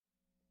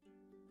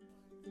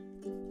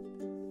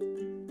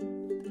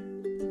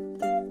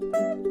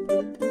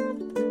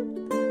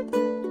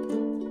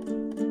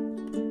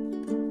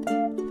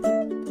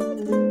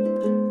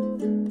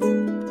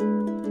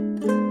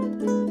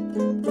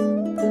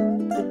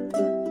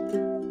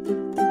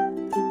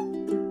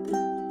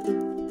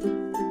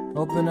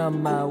Open up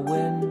my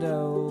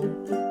window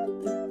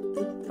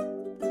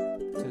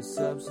to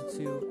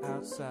substitute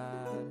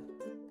outside.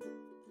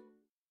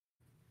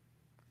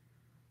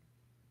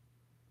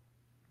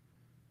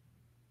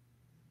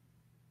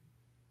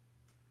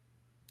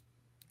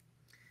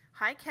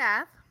 Hi,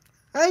 Kath.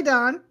 Hi,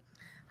 Don.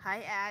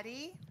 Hi,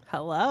 Addie.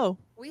 Hello.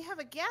 We have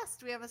a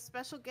guest. We have a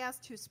special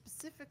guest who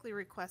specifically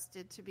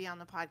requested to be on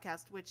the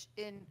podcast, which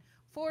in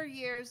 4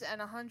 years and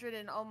 100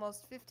 and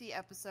almost 50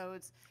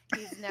 episodes,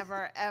 he's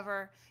never,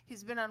 ever,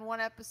 he's been on one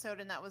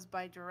episode, and that was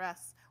by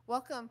duress.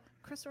 Welcome,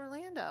 Chris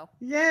Orlando.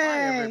 Yay.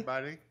 Hi,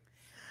 everybody.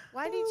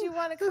 Why did you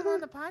want to come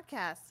on the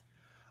podcast?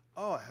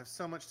 Oh, I have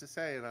so much to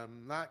say, and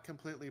I'm not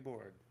completely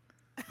bored.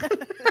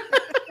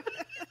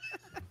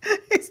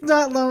 It's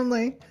not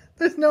lonely.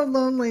 There's no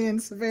lonely in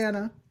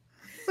Savannah.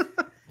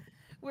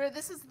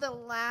 This is the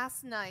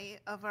last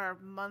night of our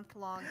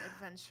month-long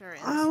adventure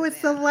in Oh, it's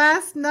the Savannah.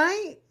 last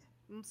night?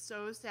 I'm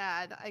so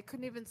sad. I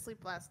couldn't even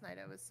sleep last night.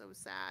 I was so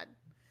sad.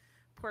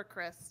 Poor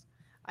Chris.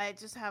 I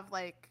just have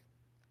like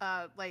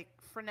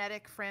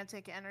frenetic,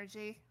 frantic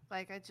energy.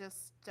 Like I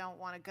just don't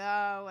want to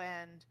go,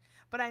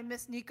 but I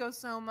miss Nico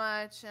so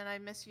much, and I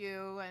miss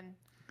you, and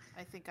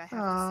I think I have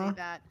to say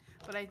that.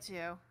 But I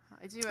do.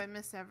 I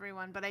miss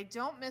everyone, but I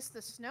don't miss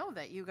the snow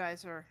that you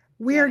guys are.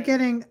 We are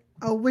getting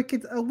a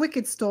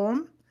wicked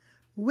storm.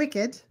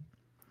 Wicked.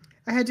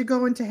 I had to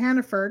go into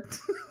Hannaford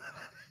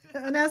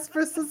and ask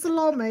for some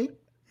salami.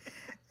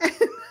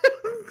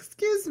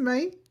 Excuse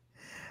me.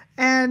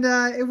 And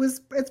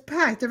it's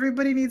packed.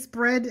 Everybody needs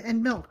bread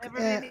and milk.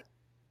 It's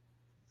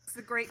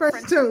the great French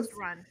French toast toast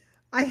run.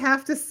 I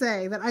have to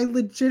say that I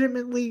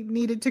legitimately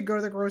needed to go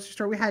to the grocery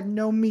store. We had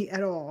no meat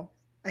at all.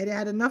 I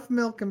had enough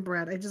milk and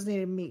bread. I just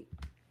needed meat.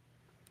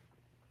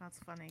 That's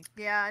funny.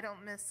 Yeah,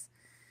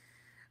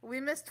 we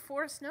missed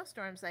 4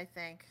 snowstorms, I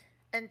think.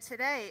 And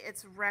today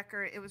it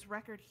was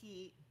record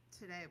heat.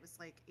 Today it was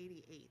like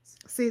 88.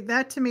 See,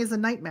 that to me is a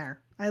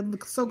nightmare. I'm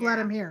so glad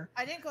I'm here.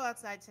 I didn't go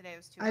outside today. It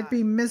was too hot. I'd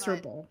be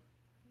miserable.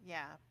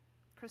 Yeah.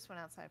 Chris went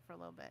outside for a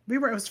little bit. It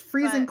was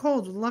freezing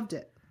cold. Loved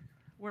it.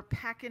 We're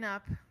packing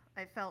up.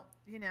 I felt,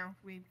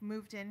 we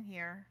moved in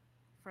here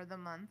for the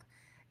month.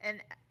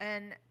 And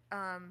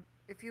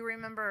if you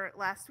remember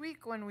last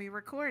week when we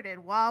recorded,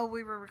 while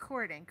we were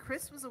recording,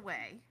 Chris was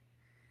away.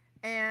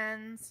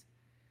 And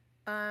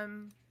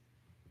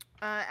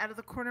out of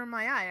the corner of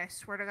my eye, I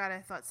swear to God, I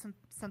thought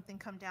something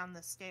come down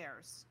the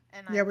stairs.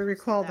 And yeah, we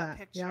recall that that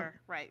picture. Yep.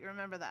 Right, you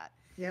remember that.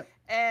 Yep.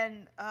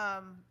 And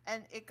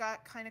it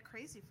got kind of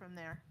crazy from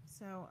there.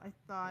 So I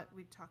thought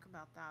we'd talk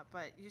about that.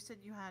 But you said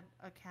you had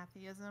a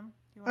Cathyism.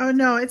 Oh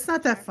no, it's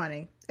not that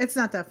funny. It's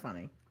not that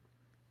funny.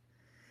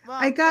 Well,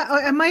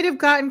 I might have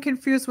gotten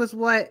confused with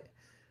what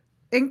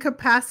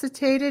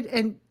incapacitated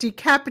and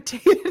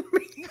decapitated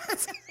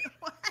means.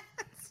 What?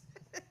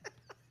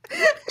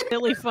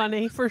 Really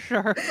funny, for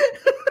sure.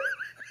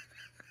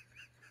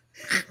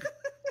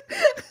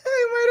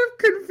 I might have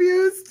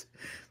confused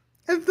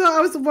and thought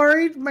I was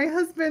worried. My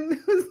husband,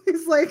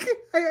 he's like,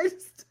 I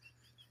just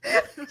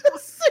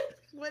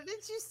What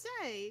did you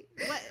say?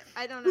 What?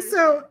 I don't know.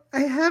 So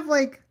I have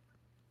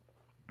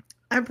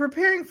I'm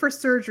preparing for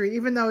surgery,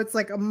 even though it's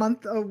like a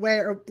month away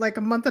or like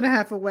a month and a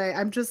half away.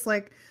 I'm just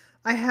like,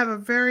 I have a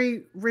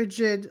very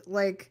rigid,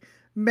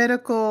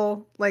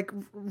 medical,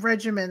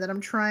 regimen that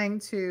I'm trying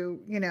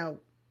to,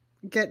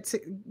 get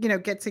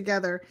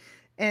together.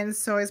 And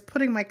so I was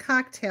putting my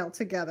cocktail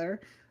together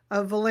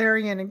of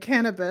valerian and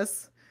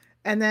cannabis.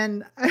 And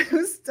then I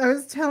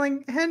was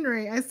telling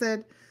Henry, I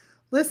said,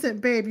 listen,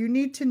 babe, you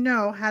need to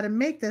know how to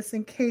make this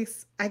in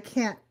case I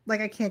can't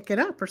get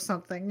up or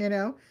something,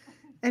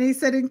 And he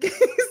said, in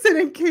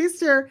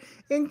case you're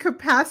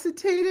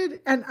incapacitated.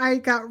 And I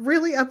got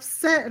really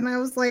upset, and I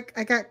was like,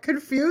 I got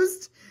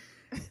confused.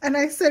 And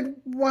I said,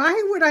 why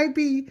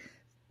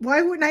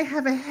wouldn't I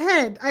have a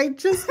head? I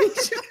just need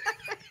you.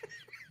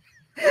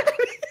 And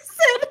he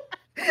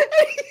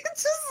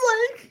just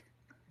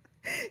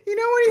when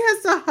he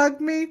has to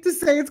hug me to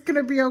say it's going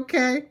to be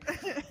okay.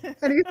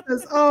 And he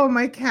says, oh,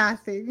 my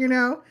Cathy,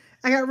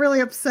 I got really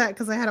upset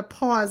because I had a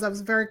pause. I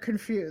was very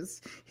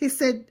confused. He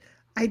said,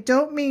 I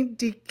don't mean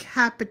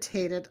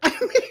decapitated. I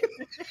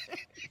mean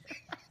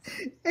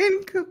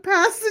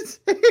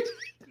incapacitated.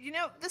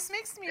 This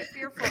makes me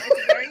fearful.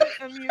 It's very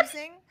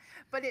amusing,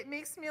 but it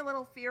makes me a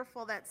little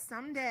fearful that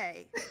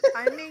someday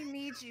I may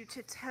need you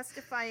to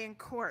testify in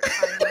court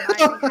on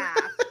my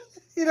behalf.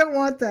 You don't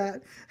want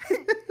that.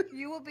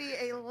 You will be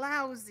a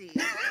lousy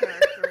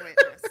character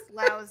witness.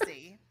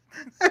 Lousy.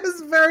 I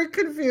was very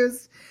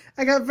confused.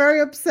 I got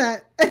very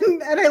upset.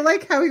 And I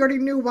like how he already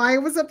knew why I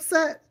was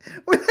upset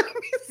without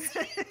me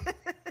saying.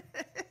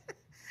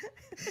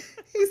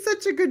 He's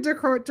such a good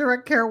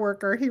direct care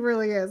worker. He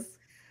really is.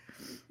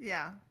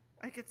 Yeah.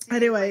 I could see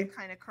anyway, him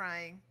kind of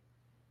crying.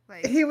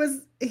 He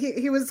was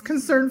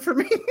concerned for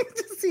me.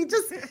 he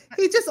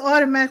just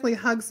automatically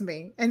hugs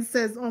me and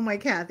says, oh, my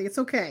Cathy, it's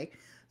okay.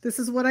 This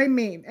is what I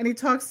mean. And he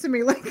talks to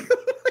me like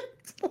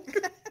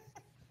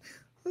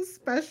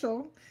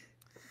special.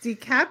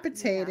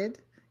 Decapitated.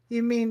 Yeah.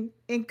 You mean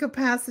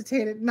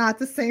incapacitated, not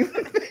the same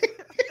thing.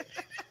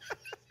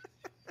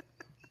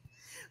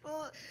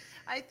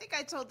 I think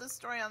I told this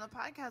story on the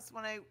podcast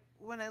when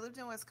I lived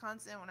in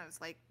Wisconsin when I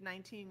was like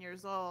 19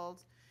 years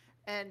old,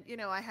 and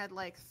I had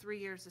like 3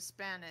 years of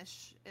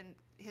Spanish in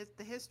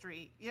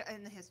history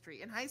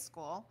in high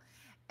school,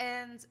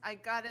 and I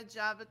got a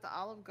job at the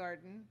Olive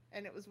Garden,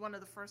 and it was one of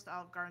the first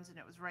Olive Gardens, and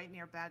it was right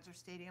near Badger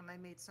Stadium. I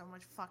made so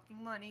much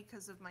fucking money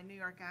because of my New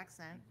York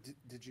accent.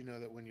 Did you know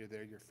that when you're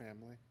there, you're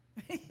family?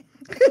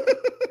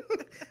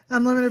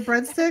 Unlimited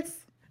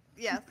breadsticks?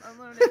 Yes,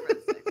 unlimited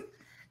breadsticks.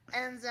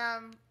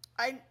 And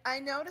I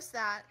noticed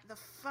that the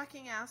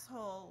fucking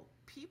asshole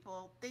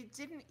people, they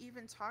didn't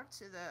even talk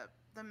to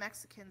the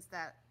Mexicans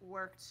that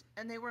worked,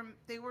 and they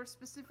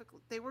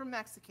were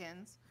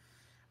Mexicans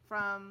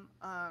from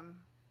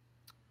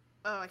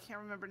I can't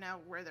remember now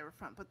where they were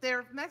from, but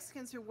they're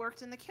Mexicans who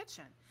worked in the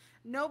kitchen.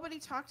 Nobody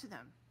talked to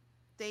them.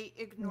 They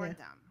ignored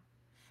them.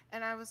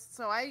 And I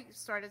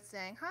started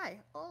saying, hi,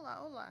 hola,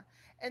 hola.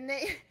 And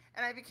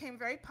I became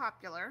very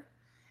popular.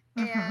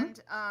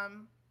 And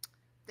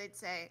they'd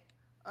say,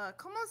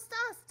 ¿Cómo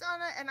estás,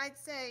 Donna? And I'd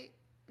say,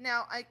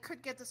 now I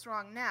could get this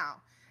wrong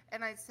now.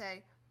 And I'd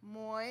say,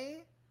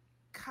 muy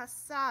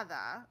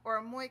casada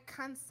or muy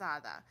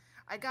cansada.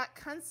 I got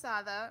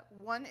cansada.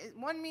 One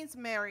means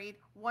married,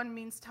 one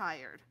means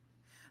tired.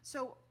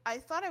 So I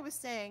thought I was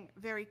saying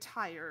very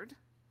tired.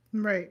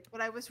 Right.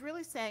 But I was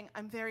really saying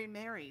I'm very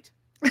married.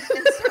 And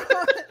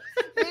so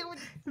they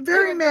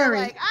would married.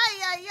 Like,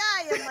 ay,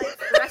 and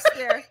like rest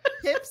their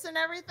hips and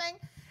everything.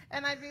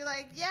 And I'd be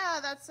like,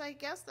 yeah, I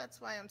guess that's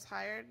why I'm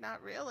tired.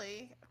 Not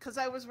really. Because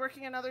I was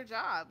working another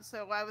job.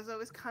 So I was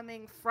always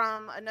coming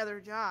from another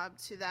job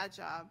to that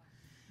job.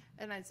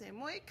 And I'd say,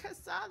 muy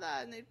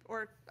casada. And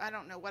or I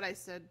don't know what I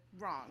said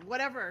wrong.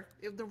 Whatever.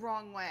 The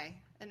wrong way.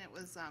 And it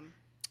was,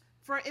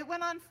 it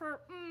went on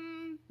for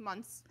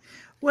months.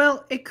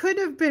 Well, it could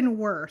have been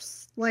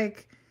worse.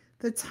 Like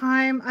the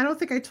time, I don't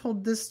think I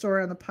told this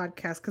story on the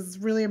podcast because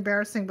it's really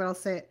embarrassing, but I'll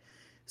say it.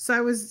 So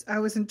I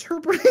was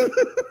interpreting.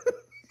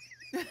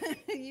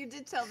 You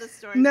did tell this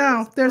story.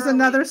 No, there's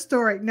another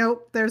story.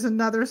 Nope, there's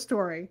another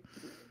story.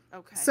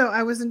 Okay. So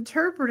I was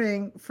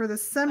interpreting for the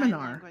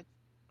seminar.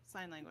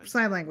 Sign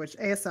language.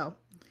 ASL.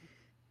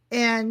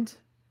 And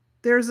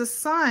there's a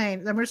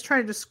sign. I'm going to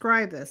try to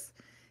describe this.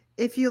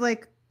 If you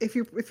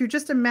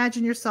just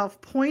imagine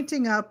yourself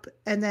pointing up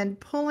and then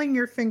pulling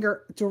your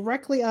finger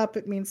directly up,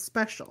 it means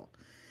special.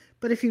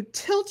 But if you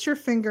tilt your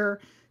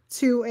finger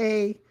to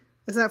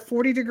is that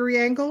 40-degree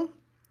angle?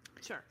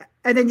 Sure.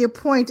 And then you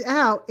point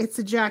out, it's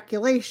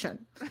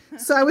ejaculation.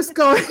 So I was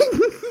going,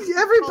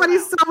 everybody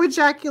saw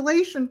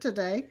ejaculation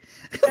today.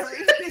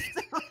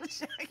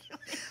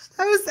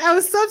 I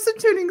was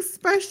substituting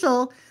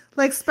special,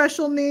 like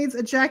special needs,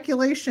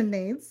 ejaculation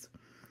needs.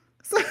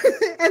 So,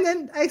 and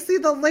then I see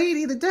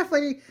the deaf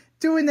lady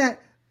doing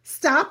that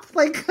stop,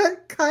 like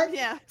cut,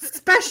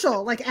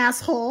 special, like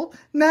asshole,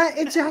 not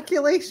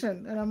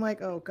ejaculation. And I'm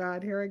like, oh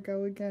God, here I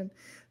go again.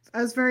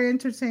 I was very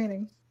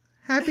entertaining.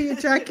 Happy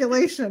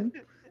ejaculation.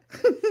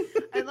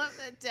 I love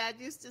that Dad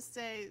used to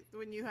say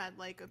when you had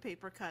like a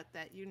paper cut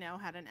that you now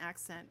had an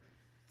accent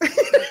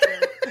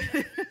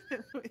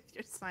with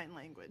your sign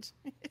language.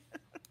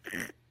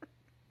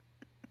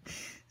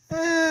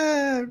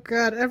 Oh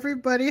God,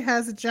 everybody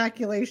has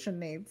ejaculation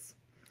needs.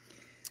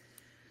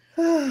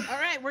 All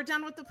right, we're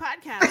done with the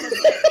podcast.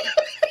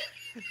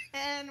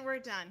 And we're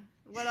done.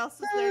 What else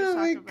is there to talk about?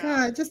 Oh my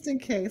God, just in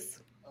case.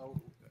 Oh,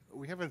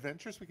 we have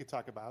adventures we could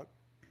talk about.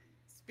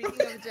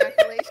 Speaking of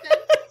ejaculation,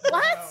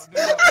 what?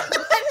 No.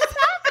 What is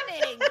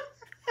happening?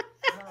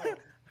 No.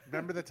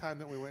 Remember the time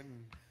that we went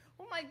and...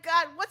 Oh my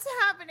God, what's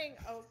happening?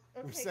 Oh,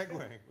 okay. We're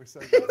segueing.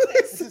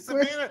 This is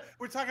Savannah.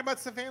 We're talking about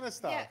Savannah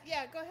stuff.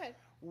 Yeah, go ahead.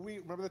 We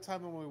remember the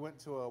time when we went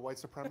to a white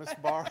supremacist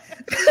bar?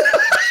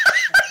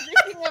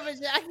 Speaking of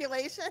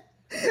ejaculation.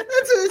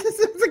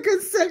 That's a good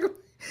segue.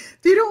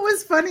 Do you know what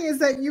was funny is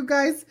that you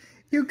guys,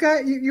 you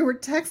were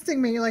texting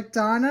me, you're like,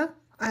 Donna,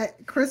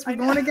 Chris, we're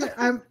going to get,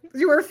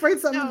 you were afraid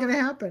something was going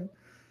to happen.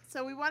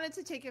 So we wanted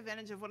to take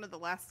advantage of one of the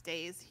last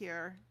days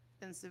here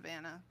in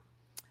Savannah.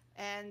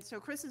 And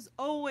so Chris is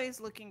always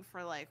looking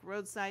for like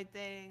roadside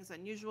things,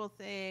 unusual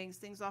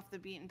things off the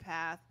beaten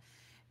path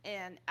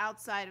and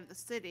outside of the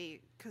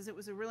city, because it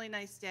was a really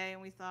nice day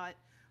and we thought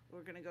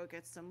we're going to go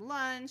get some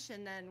lunch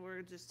and then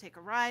we're just take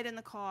a ride in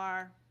the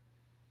car.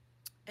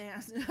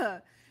 And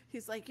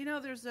he's like,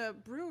 there's a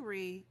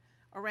brewery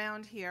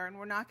around here and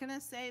we're not going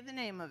to say the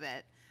name of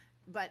it,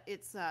 but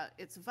it's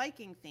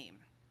Viking theme.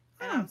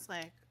 And I was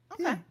like,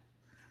 okay,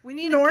 we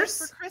need Norse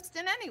a gift for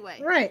Kristen anyway.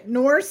 Right.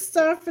 Norse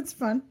stuff. It's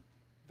fun.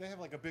 They have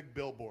like a big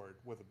billboard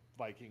with a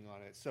Viking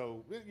on it.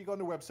 So you go on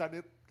their website,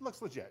 it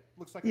looks legit.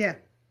 Looks like a thing.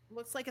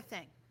 Looks like a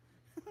thing.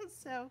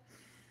 So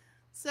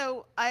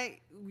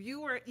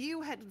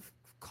you had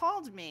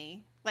called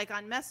me like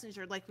on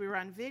Messenger, like we were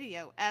on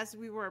video as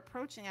we were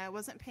approaching. I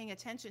wasn't paying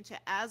attention to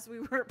as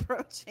we were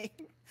approaching.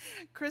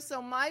 Chris,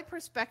 so my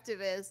perspective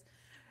is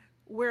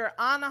we're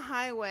on a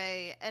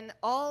highway and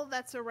all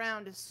that's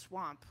around is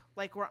swamp.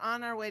 Like we're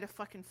on our way to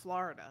fucking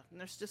Florida and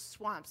there's just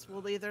swamps.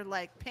 Well, either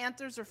like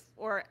panthers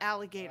or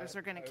alligators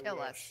are going to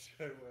kill us.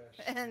 I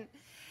wish.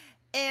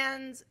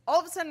 And all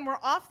of a sudden we're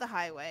off the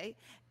highway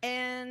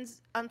and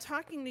I'm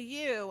talking to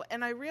you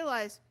and I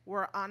realize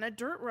we're on a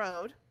dirt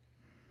road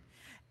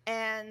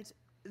and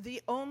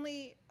the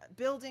only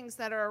buildings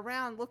that are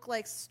around look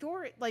like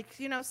storage, like,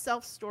 you know,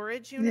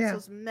 self-storage units, Yeah.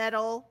 those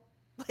metal,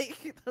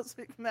 like those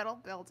big metal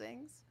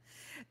buildings.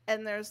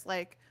 And there's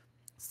like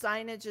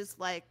signage is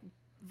like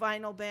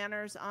vinyl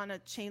banners on a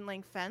chain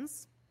link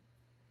fence.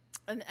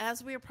 And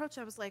as we approach,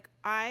 I was like,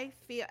 I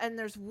feel, and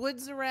there's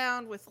woods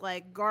around with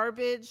like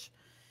garbage.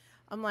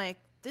 I'm like,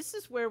 this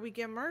is where we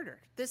get murdered.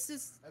 This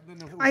is,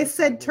 I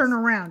said turn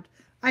around.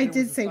 I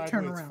did say turn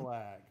sideways around.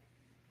 Flag.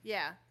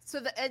 yeah. So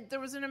there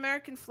was an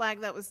American flag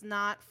that was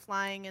not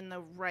flying in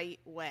the right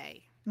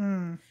way,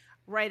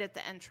 right at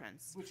the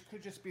entrance. Which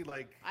could just be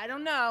like, I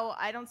don't know.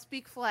 I don't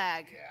speak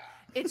flag. yeah.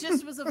 It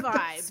just was a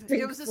vibe.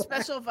 Speak It was a flag.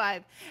 special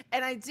vibe.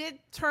 And I did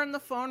turn the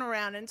phone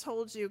around and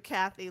told you,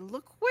 Cathy,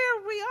 look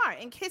where we are.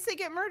 In case I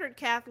get murdered,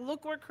 Cathy,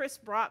 look where Chris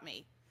brought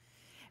me.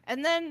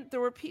 And then there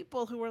were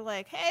people who were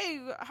like, hey,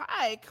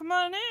 hi, come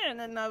on in.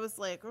 And I was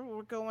like, oh,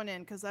 we're going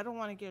in because I don't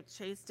want to get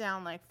chased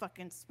down like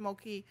fucking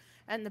Smokey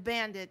and the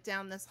Bandit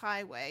down this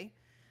highway.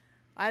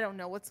 I don't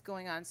know what's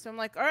going on. So I'm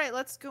like, all right,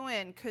 let's go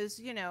in. Because,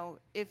 you know,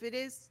 if it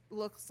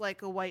looks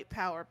like a white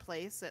power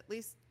place, at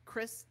least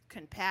Chris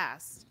can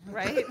pass,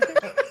 right?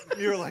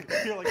 You're like,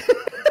 this is a white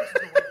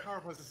power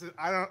place.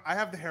 I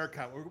have the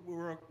haircut.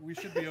 We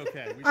should be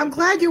okay. I'm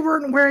glad you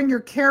weren't wearing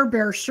your Care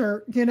Bear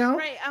shirt, you know?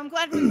 Right. I'm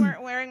glad we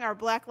weren't wearing our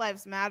Black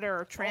Lives Matter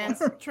or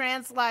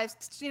trans lives,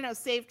 you know,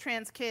 save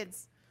trans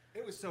kids.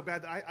 It was so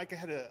bad that I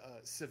had a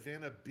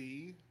Savannah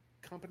Bee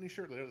company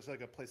shirt. It was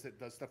like a place that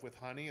does stuff with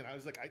honey, and I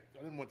was like, I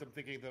didn't want them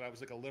thinking that I was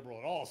like a liberal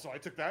at all. So I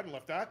took that and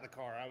left that in the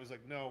car. I was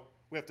like, no,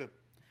 we have to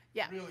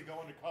really go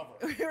undercover.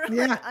 We were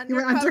Yeah, like you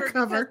were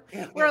undercover.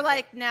 We're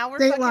like, now we're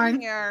Dateline.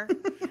 fucking here.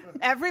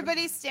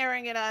 Everybody's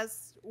staring at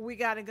us. We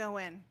got to go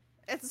in.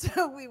 And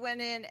so we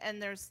went in,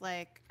 and there's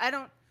like,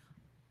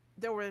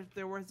 there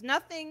was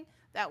nothing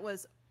that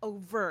was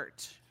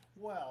overt.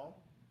 Well,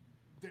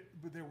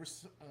 there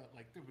was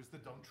there was the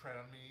 "Don't Tread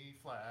on Me"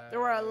 flag. There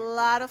were a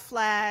lot of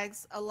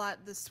flags,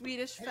 the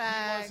Swedish He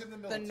flag, was in the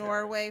the military.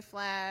 Norway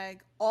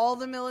flag, all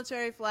the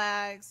military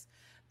flags,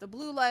 the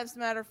Blue Lives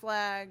Matter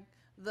flag,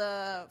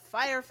 the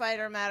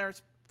Firefighter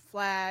Matters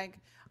flag.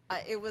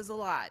 It was a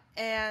lot.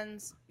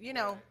 And, you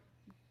know,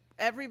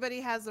 everybody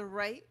has a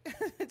right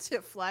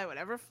to fly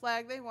whatever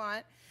flag they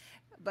want.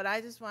 But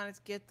I just wanted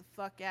to get the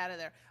fuck out of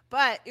there.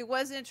 But it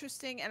was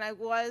interesting, and I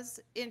was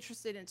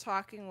interested in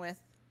talking with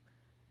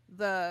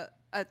the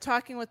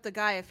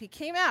guy. If he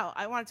came out,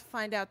 I wanted to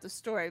find out the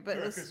story. But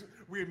it was, Because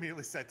we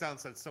immediately sat down and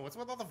said, "So what's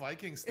with all the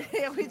Viking stuff?"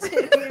 yeah, we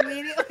did. We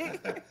immediately.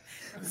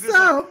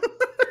 So,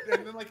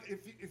 And then, like,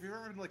 if you're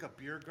ever in like a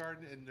beer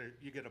garden and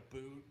you get a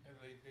boot and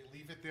they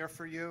leave it there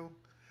for you,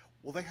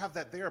 well, they have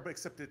that there, but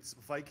except it's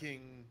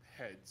Viking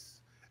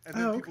heads, and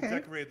then people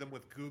decorated them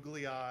with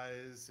googly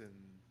eyes and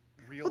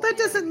real. well, that eyes.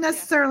 doesn't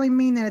necessarily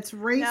mean that it's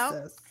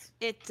racist.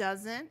 It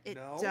doesn't. It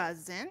No.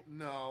 doesn't.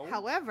 No.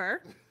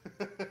 However,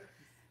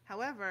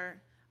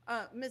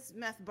 Miss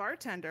Meth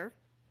Bartender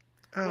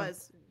Oh.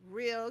 was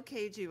real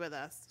cagey with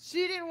us.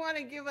 She didn't want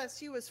to give us.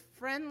 She was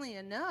friendly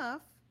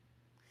enough,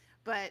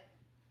 but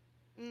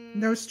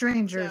No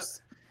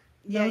strangers.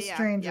 No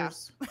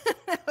strangers. Yeah.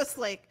 I was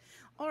like,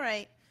 all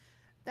right,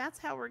 that's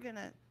how we're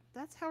gonna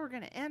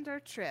end our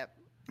trip.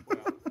 Well,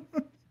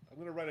 I'm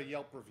gonna write a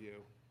Yelp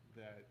review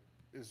that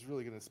is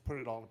really gonna put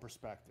it all in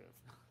perspective.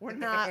 We're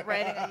not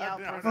writing a Yelp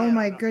No, review. Oh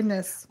my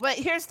goodness. But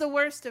here's the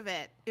worst of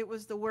it. It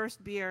was the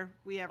worst beer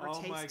we ever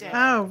Oh my tasted.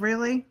 God. Oh,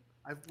 really?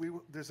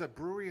 There's a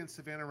brewery in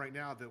Savannah right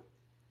now that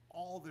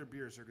all their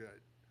beers are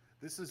good.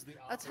 This is the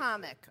opposite.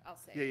 Atomic, I'll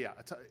say. Yeah.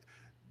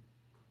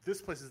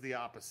 This place is the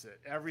opposite.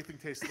 Everything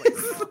tastes like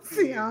coffee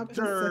the and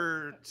opposite.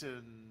 dirt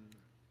and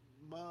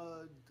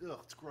mud. Ugh,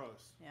 it's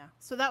gross. Yeah.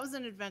 So that was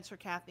an adventure,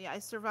 Cathy. I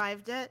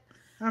survived it.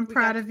 I'm We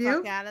proud got of the you.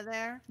 fuck out of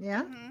there.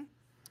 Yeah. Mhm.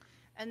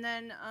 And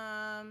then,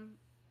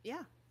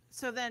 yeah.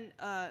 So then,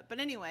 but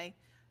anyway,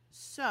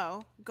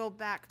 so go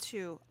back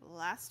to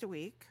last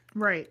week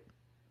Right.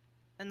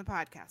 in the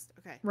podcast.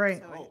 Okay.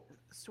 Right. So I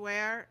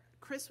swear,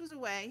 Chris was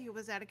away. He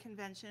was at a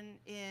convention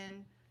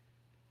in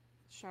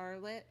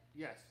Charlotte.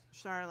 Yes.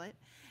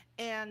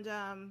 And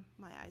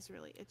my eyes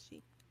really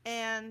itchy.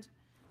 And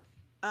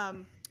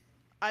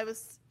I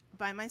was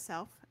by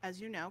myself, as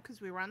you know,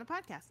 because we were on the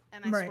podcast.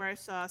 And I Right. swear I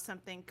saw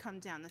something come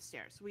down the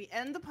stairs. We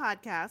end the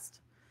podcast,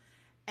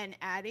 and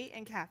Addie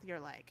and Cathy are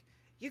like,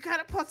 you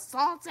gotta put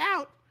salt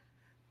out.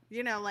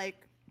 You know,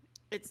 like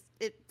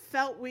it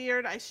felt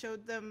weird. I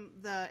showed them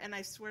and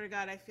I swear to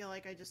God, I feel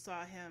like I just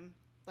saw him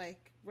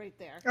like right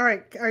there. All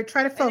right.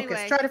 Try to focus.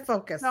 Anyway, Try to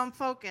focus. So I'm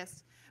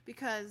focused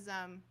because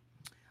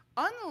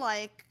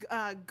unlike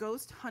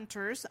ghost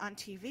hunters on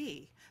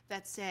TV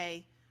that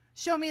say,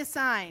 show me a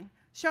sign,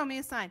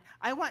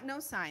 I want no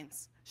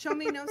signs. Show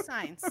me no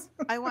signs.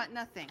 I want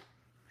nothing.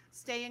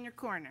 Stay in your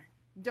corner.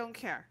 Don't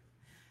care.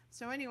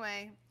 So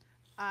anyway,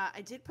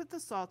 I did put the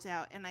salt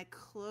out, and I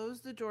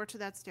closed the door to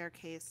that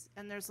staircase,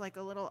 and there's like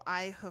a little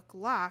eye hook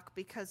lock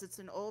because it's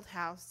an old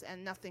house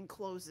and nothing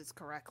closes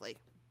correctly.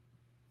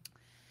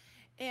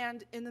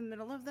 And in the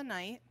middle of the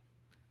night,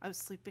 I was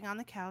sleeping on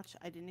the couch.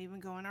 I didn't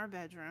even go in our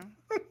bedroom.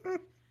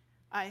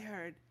 I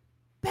heard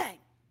bang,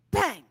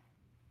 bang,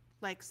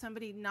 like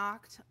somebody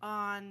knocked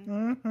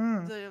on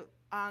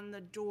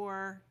the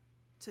door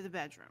to the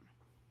bedroom.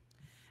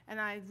 And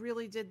I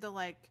really did the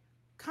like,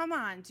 come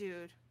on,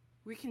 dude.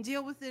 We can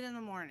deal with it in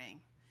the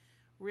morning.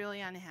 Really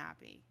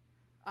unhappy.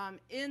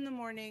 In the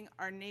morning,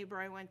 our neighbor,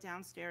 I went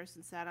downstairs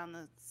and sat on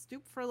the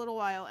stoop for a little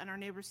while, and our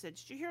neighbor said,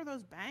 "Did you hear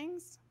those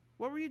bangs?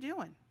 What were you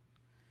doing?"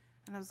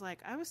 And I was like,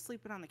 "I was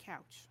sleeping on the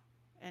couch."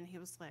 And he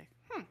was like,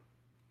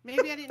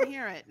 maybe I didn't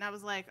hear it. And I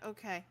was like,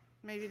 okay,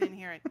 maybe you didn't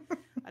hear it.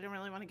 I didn't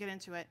really want to get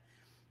into it.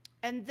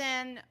 And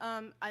then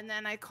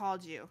I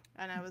called you,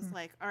 and I was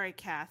like, all right,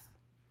 Kath,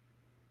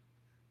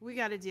 we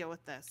got to deal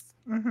with this.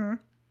 Mm-hmm.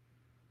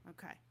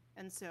 Okay.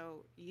 And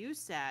so you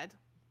said,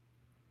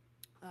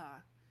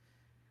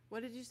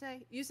 what did you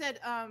say? You said,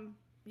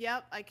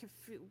 yep, I can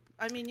feel,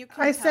 I mean, you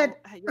can tell said,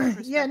 your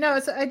yeah, no,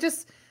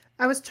 perspective.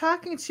 I was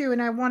talking to you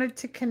and I wanted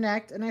to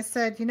connect, and I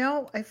said,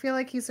 I feel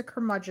like he's a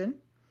curmudgeon.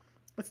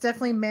 It's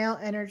definitely male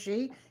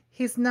energy.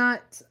 He's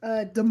not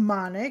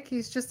demonic.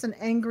 He's just an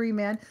angry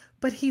man,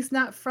 but he's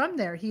not from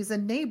there. He's a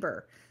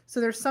neighbor.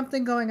 So there's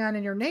something going on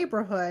in your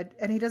neighborhood,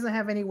 and he doesn't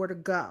have anywhere to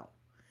go.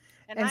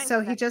 And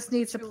so he just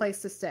needs a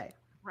place to stay.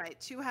 Right.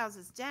 2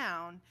 houses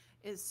down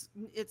it's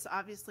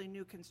obviously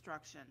new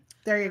construction.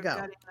 There you go.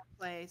 Gutting the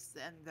place,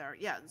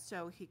 and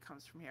so he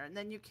comes from here. And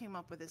then you came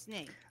up with his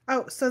name.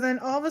 Oh, so then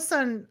all of a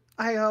sudden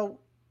I go,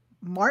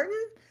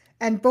 Martin?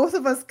 And both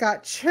of us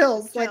got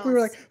chills. Like we were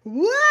like,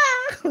 "Wah!"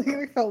 Like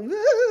we felt,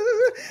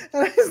 "Woo!"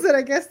 And I said,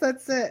 I guess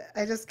that's it.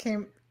 He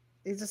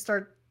just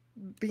started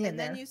being and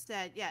there.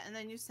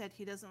 Then you said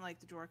he doesn't like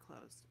the door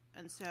closed.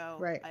 And so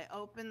right. I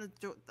opened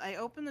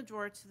the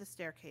door to the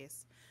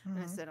staircase,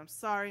 and I said, "I'm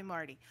sorry,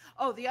 Marty."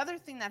 Oh, the other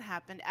thing that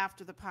happened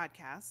after the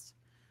podcast,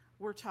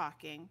 we're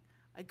talking.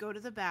 I go to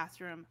the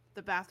bathroom.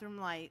 The bathroom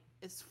light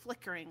is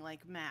flickering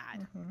like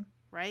mad,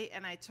 right?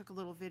 And I took a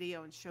little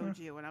video and showed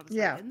you, and I was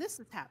like, and this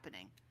is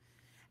happening.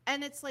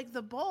 And it's like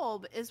the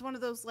bulb is one of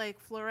those like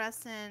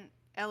fluorescent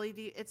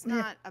LED. It's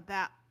not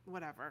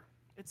whatever.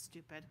 It's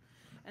stupid.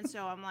 And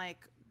so I'm like,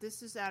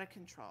 this is out of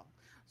control.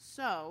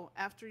 So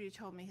after you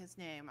told me his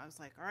name, I was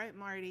like, all right,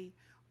 Marty,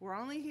 we're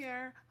only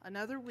here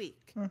another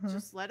week.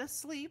 Just let us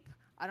sleep.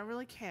 I don't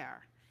really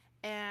care.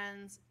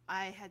 And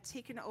I had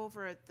taken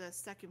over the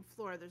second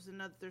floor.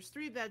 There's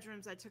 3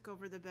 bedrooms. I took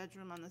over the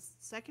bedroom on the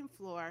second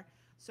floor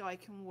so I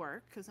can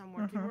work because I'm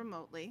working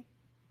remotely.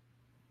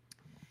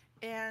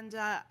 And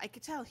I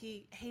could tell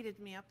he hated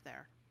me up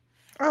there.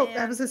 Oh,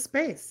 that was his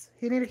space.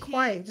 He needed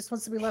quiet. He just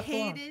wants to be left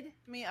alone. He hated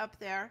me up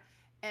there.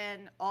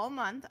 And all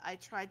month I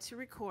tried to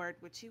record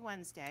Witchy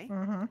Wednesday.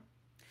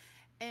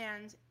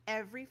 And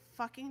every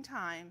fucking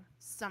time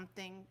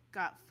something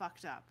got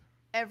fucked up.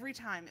 Every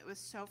time. It was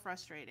so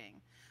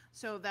frustrating.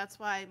 So that's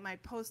why my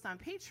post on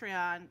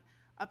Patreon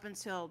up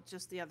until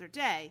just the other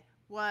day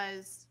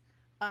was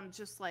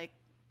just like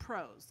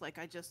prose. Like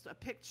a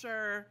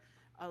picture.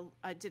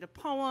 I did a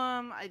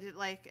poem.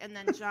 And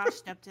then Josh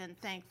stepped in,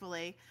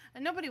 thankfully.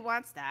 And nobody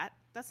wants that.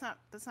 That's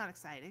not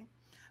exciting.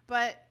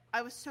 But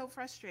I was so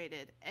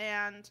frustrated.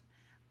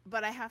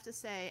 But I have to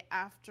say,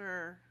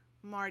 after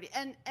Marty,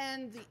 and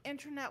the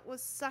internet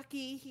was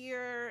sucky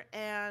here,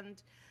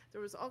 and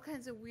there was all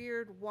kinds of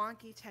weird,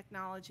 wonky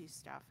technology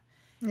stuff.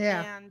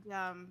 Yeah. And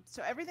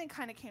so everything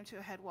kind of came to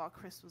a head while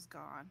Chris was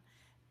gone.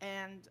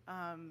 And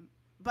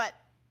but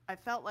I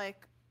felt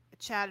like I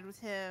chatted with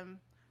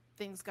him.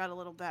 Things got a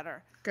little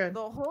better. Good.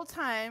 The whole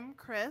time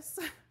Chris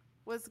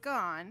was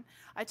gone,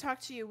 I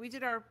talked to you. We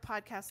did our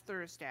podcast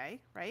Thursday,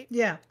 right?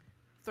 Yeah.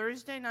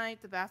 Thursday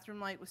night, the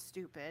bathroom light was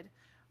stupid.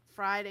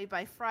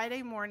 By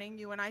Friday morning,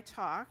 you and I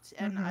talked,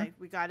 and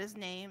we got his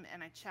name,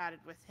 and I chatted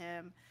with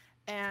him.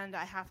 And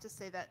I have to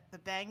say that the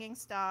banging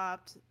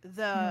stopped,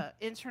 the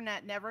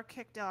internet never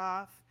kicked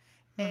off,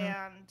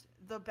 and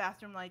the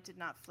bathroom light did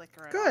not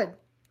flicker at all. Good.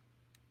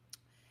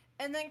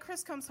 And then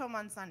Chris comes home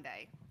on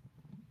Sunday.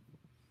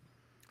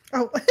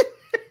 Oh.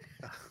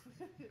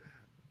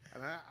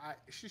 And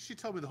she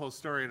told me the whole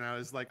story, and I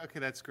was like, okay,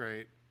 that's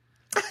great.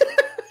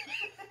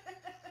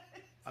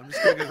 I'm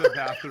just going to go to the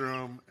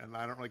bathroom, and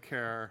I don't really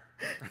care.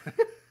 And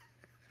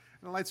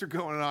the lights are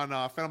going on and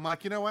off, and I'm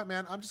like, you know what,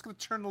 man? I'm just going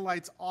to turn the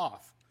lights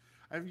off.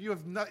 You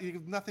have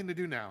nothing to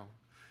do now.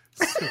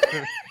 So,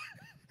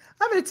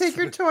 I'm going to take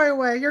your toy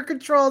away. Your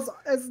controls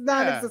is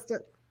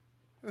non-existent.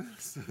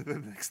 So the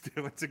next day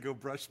I went to go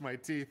brush my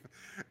teeth,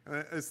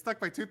 and I stuck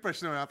my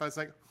toothbrush in my mouth. I was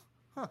like,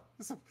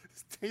 this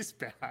tastes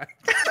bad. I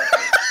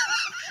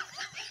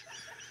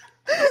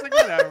was like,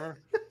 whatever.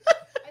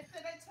 I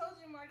said, I told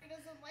you Marty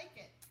doesn't like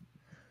it.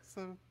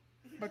 So,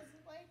 He doesn't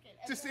like it.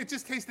 it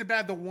just tasted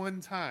bad the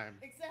one time.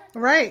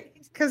 Exactly. Right,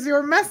 because you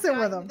were messing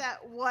with him.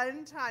 That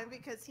one time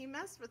because he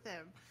messed with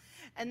him.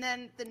 And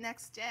then the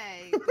next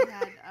day we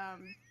had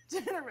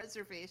dinner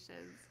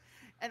reservations.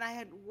 and I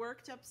had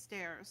worked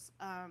upstairs,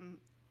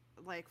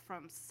 like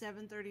from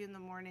 7:30 in the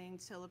morning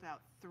till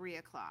about 3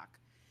 o'clock.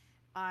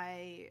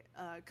 I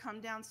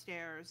come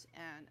downstairs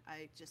and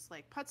I just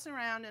like putz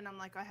around and I'm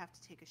like, I have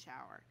to take a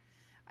shower.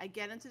 I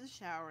get into the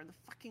shower and the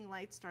fucking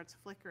light starts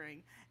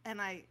flickering and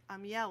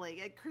I'm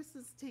yelling and Chris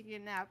is taking a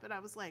nap and I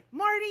was like,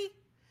 Marty,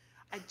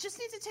 I just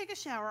need to take a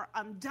shower.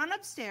 I'm done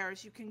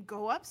upstairs. You can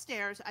go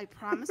upstairs. I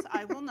promise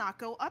I will not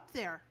go up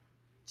there.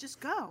 Just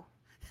go.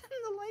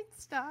 And the light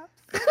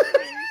stopped.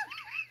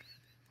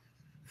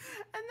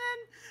 And then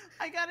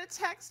I got a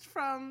text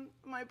from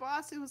my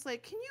boss who was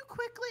like, can you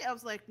quickly? I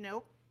was like,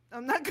 nope.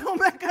 I'm not going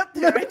back up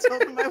there. I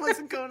told him I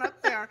wasn't going up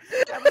there.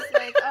 I was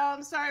like, oh,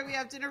 I'm sorry, we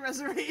have dinner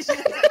reservations.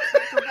 I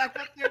can't go back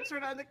up there and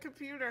turn on the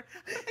computer.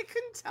 I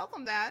couldn't tell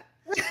him that.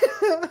 Like,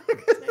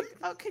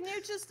 oh, can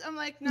you just, I'm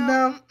like,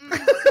 no.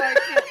 Sorry,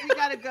 we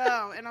got to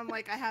go. And I'm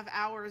like, I have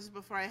hours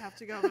before I have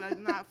to go, but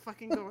I'm not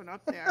fucking going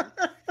up there.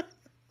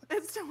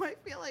 And so I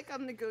feel like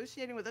I'm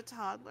negotiating with a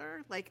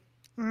toddler, like,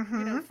 you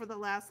know, for the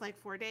last like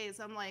 4 days.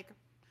 I'm like,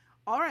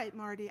 all right,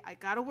 Marty, I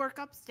got to work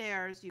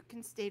upstairs. You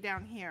can stay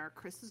down here.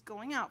 Chris is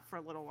going out for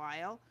a little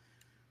while.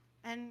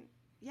 And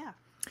yeah.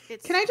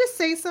 Can I just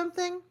say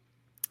something?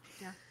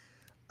 Yeah.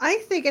 I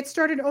think it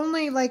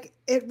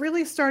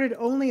really started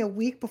only a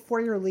week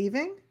before you're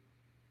leaving.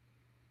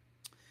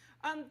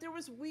 There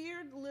was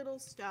weird little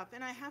stuff.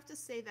 And I have to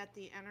say that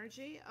the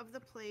energy of the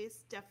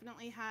place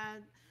definitely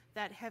had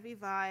that heavy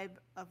vibe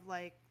of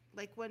like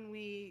when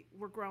we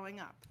were growing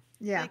up.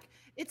 Yeah. Like,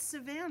 it's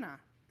Savannah.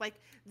 Like,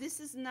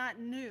 this is not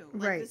new.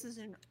 Like, right. This is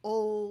an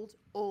old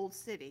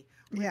city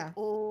with yeah.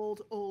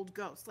 old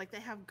ghosts. Like, they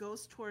have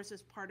ghost tours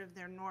as part of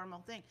their normal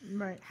thing.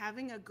 Right.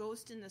 Having a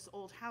ghost in this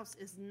old house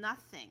is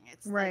nothing.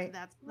 It's right.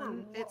 like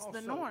it's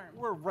the norm.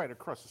 We're right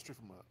across the street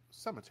from a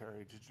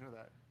cemetery. Did you know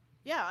that?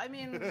 Yeah, I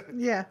mean,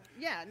 yeah,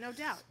 no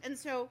doubt. And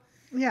so,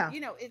 yeah, you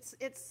know, it's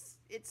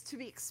to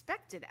be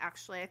expected.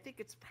 Actually, I think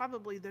it's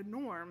probably the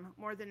norm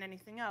more than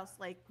anything else.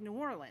 Like New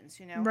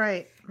Orleans, you know.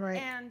 Right.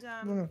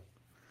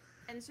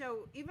 And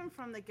so even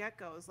from the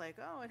get-go, it was like,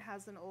 oh, it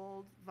has an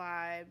old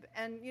vibe.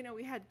 And, you know,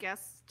 we had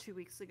guests 2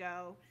 weeks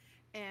ago,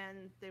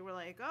 and they were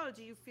like, oh,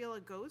 do you feel a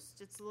ghost?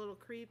 It's a little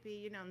creepy.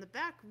 You know, and the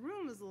back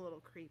room is a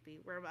little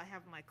creepy where I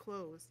have my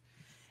clothes.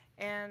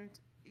 And,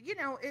 you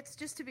know, it's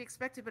just to be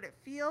expected, but it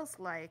feels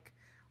like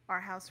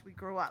our house we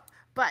grew up.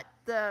 But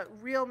the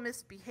real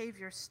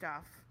misbehavior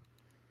stuff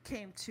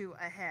came to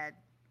a head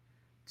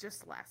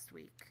just last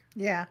week.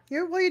 Yeah.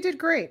 You did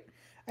great.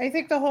 I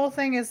think the whole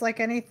thing is like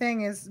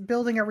anything is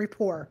building a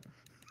rapport.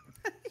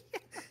 Yeah.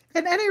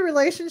 In any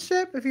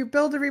relationship, if you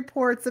build a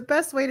rapport, it's the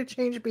best way to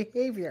change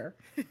behavior.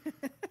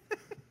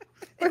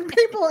 When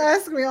people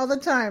ask me all the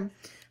time,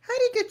 how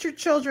do you get your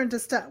children to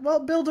stop?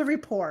 Well, build a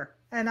rapport.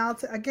 And I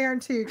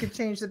guarantee you can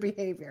change the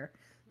behavior.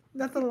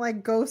 Nothing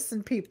like ghosts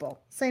and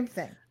people. Same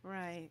thing.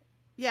 Right.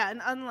 Yeah,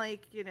 and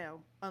unlike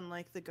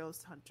the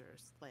ghost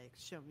hunters, like,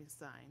 show me a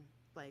sign.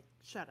 Like,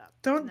 shut up.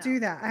 Don't do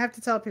that. I have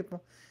to tell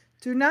people.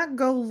 Do not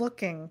go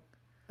looking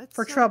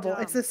for so trouble.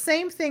 dumb. It's the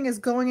same thing as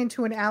going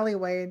into an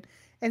alleyway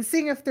and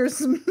seeing if there's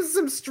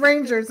some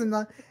strangers in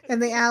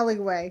the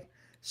alleyway.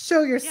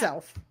 Show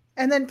yourself. Yeah.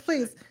 And then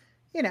please,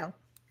 you know,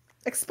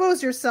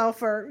 expose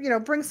yourself or, you know,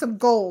 bring some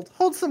gold.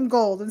 Hold some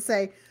gold and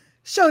say,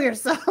 show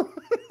yourself.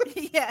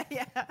 Yeah.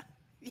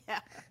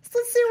 So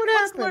let's see what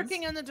happens. What's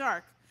lurking in the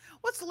dark?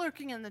 What's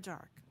lurking in the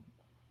dark?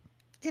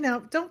 You know,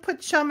 don't put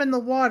chum in the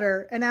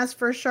water and ask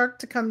for a shark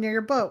to come near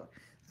your boat.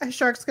 A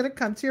shark's going to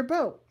come to your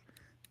boat.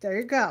 There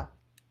you go.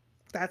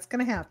 That's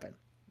going to happen.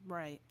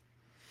 Right.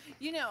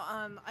 You know,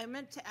 I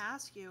meant to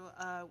ask you,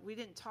 we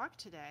didn't talk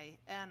today,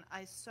 and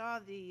I saw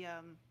the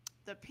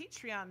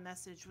Patreon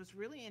message was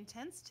really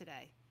intense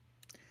today.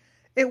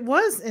 It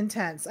was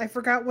intense. I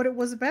forgot what it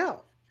was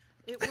about.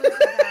 It was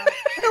about...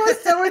 It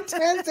was so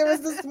intense. It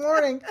was this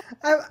morning.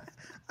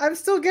 I'm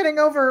still getting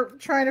over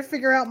trying to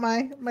figure out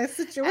my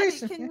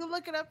situation. Addie, can you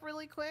look it up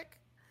really quick?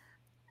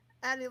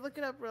 Addie, look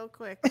it up real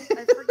quick.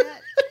 I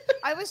forget.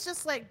 I was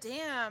just like,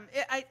 damn.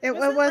 It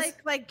was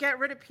like get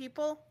rid of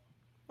people.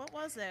 What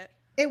was it?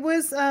 It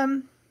was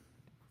I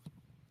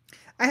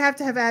have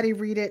to have Addie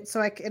read it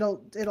so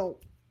it'll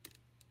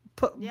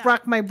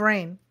rock my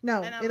brain.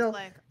 No, it'll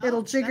jigger.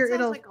 That sounds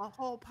it'll like a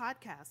whole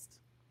podcast.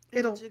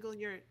 It'll jiggle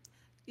your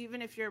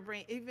even if you're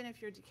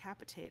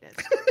decapitated.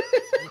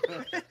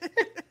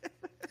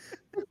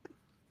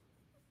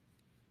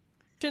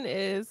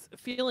 Is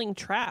feeling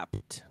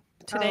trapped.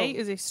 Today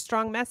is a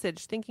strong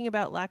message, thinking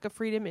about lack of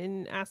freedom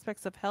in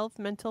aspects of health,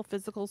 mental,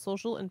 physical,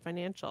 social, and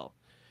financial.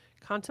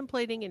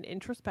 Contemplating and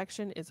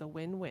introspection is a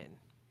win-win.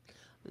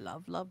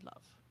 Love, love,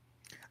 love.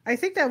 I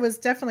think that was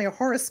definitely a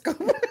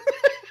horoscope.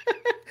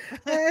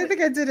 I think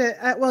I did it.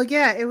 Well,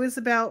 yeah, it was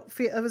about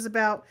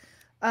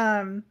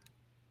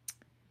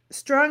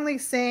strongly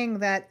saying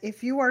that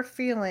if you are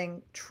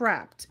feeling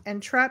trapped,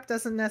 and trapped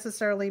doesn't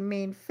necessarily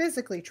mean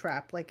physically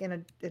trapped, like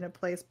in a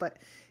place, but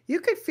you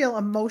could feel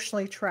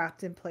emotionally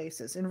trapped in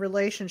places, in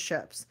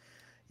relationships.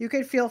 You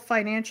could feel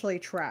financially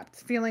trapped,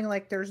 feeling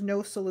like there's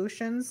no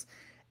solutions.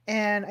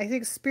 And I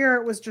think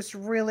Spirit was just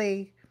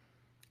really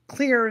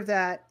clear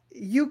that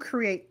you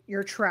create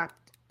your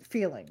trapped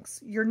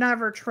feelings. You're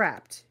never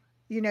trapped.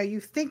 You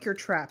think you're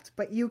trapped,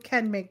 but you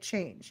can make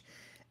change.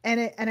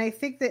 And I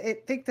think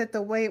that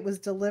the way it was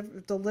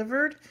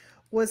delivered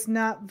was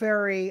not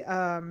very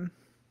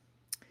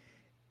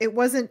it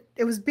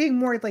was being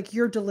more like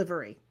your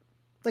delivery,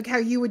 like how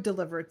you would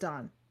deliver it,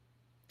 Don.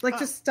 Like,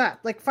 just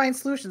stop, like, find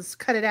solutions,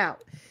 cut it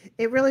out.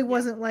 It really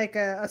wasn't like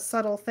a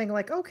subtle thing,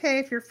 like, okay,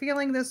 if you're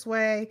feeling this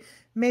way,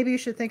 maybe you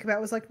should think about it.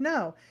 It was like,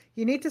 no,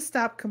 you need to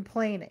stop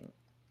complaining.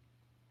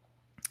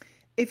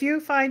 If you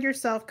find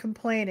yourself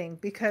complaining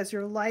because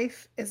your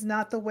life is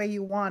not the way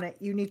you want it,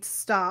 you need to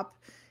stop.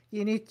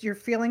 You're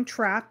feeling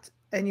trapped,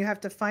 and you have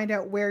to find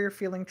out where you're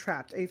feeling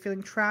trapped. Are you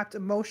feeling trapped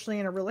emotionally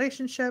in a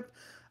relationship?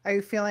 Are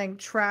you feeling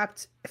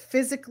trapped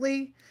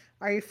physically?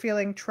 Are you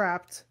feeling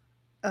trapped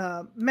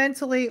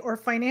mentally or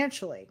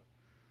financially?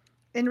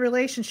 In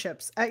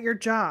relationships, at your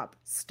job,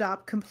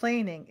 stop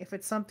complaining. If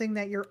it's something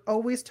that you're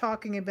always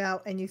talking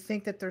about and you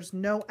think that there's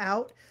no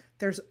out,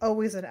 there's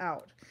always an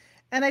out.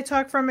 And I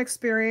talk from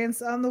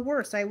experience on the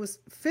worst. I was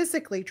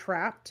physically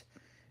trapped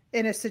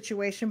in a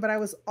situation, but I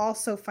was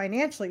also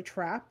financially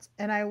trapped,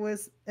 and I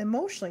was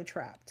emotionally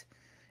trapped,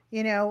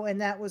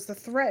 and that was the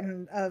threat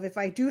of, if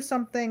I do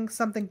something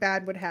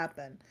bad would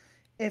happen.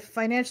 If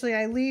financially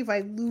I leave, I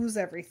lose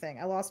everything.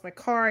 I lost my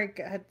car.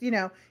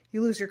 You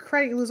lose your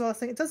credit, you lose all those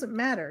things. It doesn't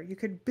matter. You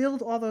could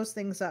build all those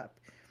things up,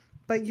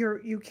 but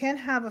you can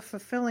have a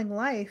fulfilling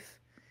life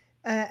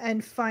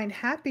and find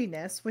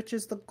happiness, which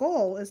is the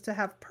goal, is to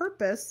have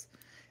purpose.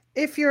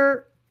 If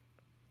you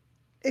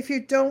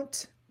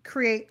don't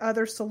create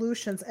other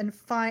solutions and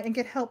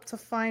get help to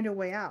find a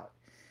way out.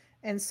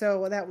 And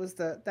so that was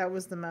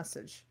the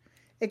message.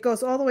 It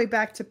goes all the way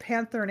back to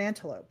Panther and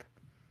Antelope.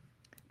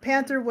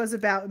 Panther was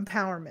about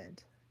empowerment.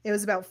 It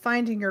was about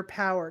finding your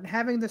power and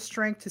having the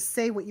strength to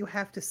say what you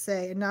have to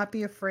say and not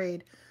be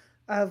afraid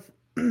of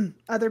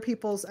other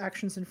people's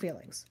actions and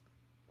feelings.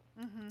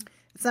 Mm-hmm.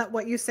 It's not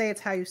what you say, it's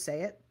how you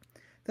say it.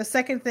 The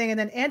second thing, and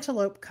then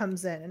Antelope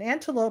comes in. And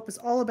Antelope is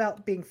all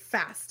about being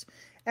fast.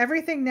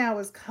 Everything now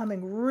is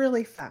coming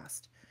really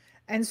fast.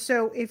 And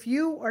so if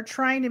you are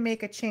trying to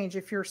make a change,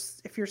 if you're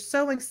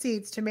sowing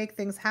seeds to make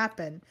things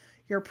happen,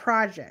 your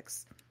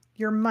projects,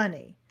 your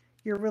money,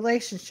 your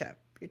relationship,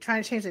 you're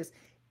trying to change things,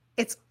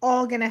 it's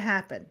all going to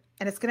happen.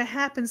 And it's going to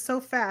happen so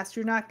fast,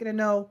 you're not going to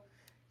know.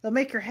 They'll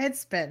make your head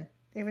spin,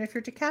 even if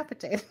you're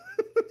decapitated.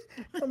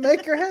 They'll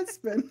make your head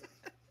spin.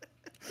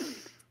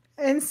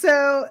 And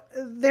so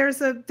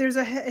there's a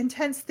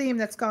intense theme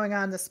that's going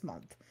on this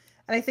month.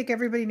 And I think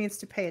everybody needs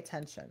to pay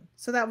attention.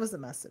 So that was the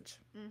message.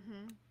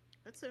 Mm-hmm.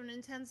 That's an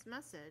intense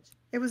message.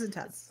 It was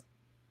intense.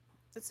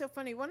 It's so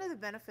funny. One of the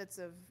benefits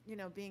of,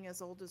 being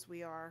as old as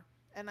we are,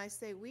 and I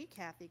say we,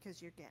 Cathy,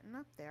 because you're getting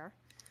up there.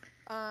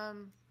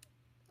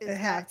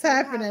 It's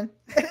happening.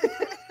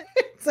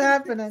 It's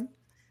happening.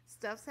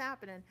 Stuff's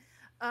happening.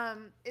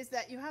 Is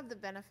that you have the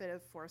benefit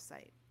of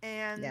foresight.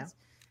 And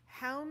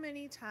how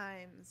many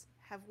times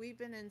have we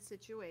been in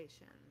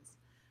situations,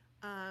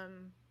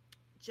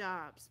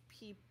 jobs,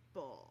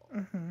 people,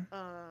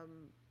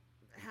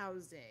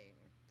 housing,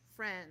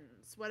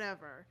 friends,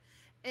 whatever,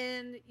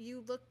 and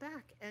you look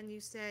back and you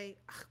say,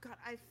 oh God,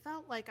 I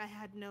felt like I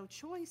had no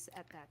choice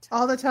at that time.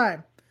 All the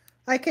time.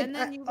 And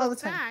then you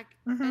look back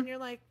and you're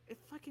like, it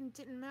fucking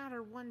didn't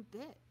matter one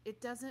bit.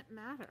 It doesn't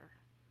matter.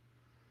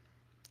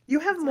 You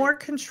have more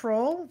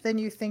control than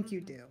you think you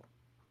do.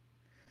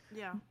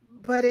 Yeah.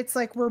 But it's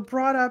like we're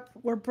brought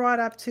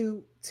up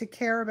to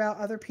care about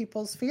other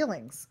people's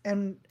feelings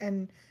and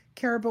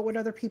care about what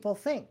other people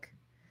think.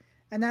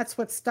 And that's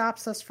what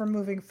stops us from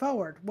moving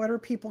forward. What are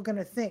people going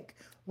to think?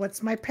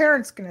 What's my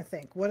parents going to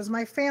think? What is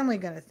my family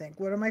going to think?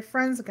 What are my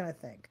friends going to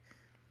think?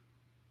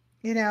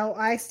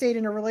 I stayed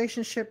in a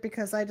relationship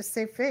because I had to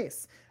save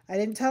face. I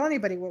didn't tell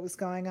anybody what was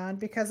going on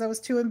because I was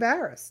too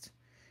embarrassed.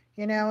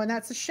 And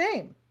that's a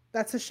shame.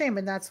 That's a shame.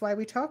 And that's why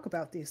we talk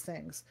about these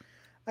things.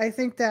 I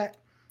think that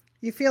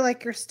you feel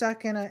like you're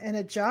stuck in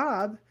a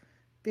job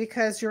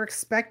because you're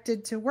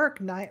expected to work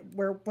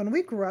when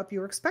we grew up, you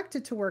were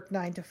expected to work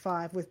 9 to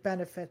 5 with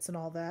benefits and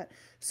all that.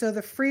 So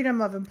the freedom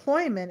of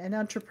employment and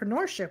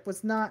entrepreneurship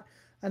was not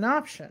an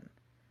option.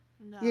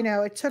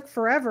 No. It took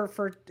forever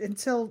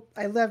until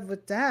I lived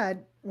with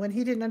Dad, when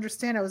he didn't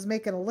understand I was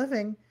making a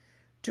living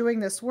doing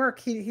this work.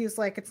 He's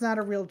like, it's not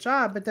a real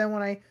job. But then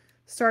when I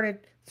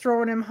started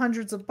throwing him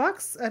hundreds of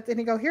bucks, and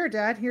he go, here,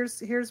 Dad,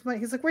 here's my,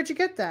 he's like, where'd you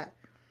get that?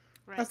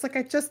 Right. I was like,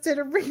 I just did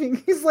a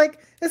reading. He's like,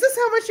 is this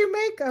how much you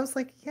make? I was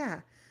like,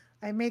 yeah,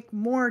 I make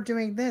more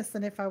doing this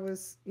than if I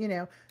was,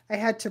 I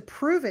had to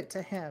prove it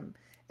to him.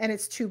 And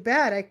it's too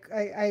bad.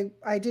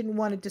 I didn't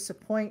want to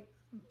disappoint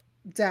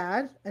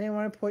Dad. I didn't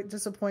want to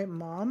disappoint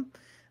Mom.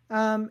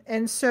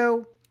 And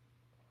so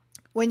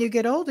when you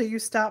get older, you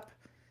stop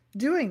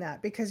doing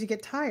that because you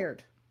get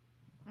tired.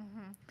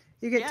 Mm-hmm.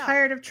 You get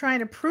tired of trying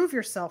to prove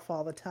yourself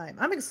all the time.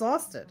 I'm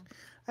exhausted.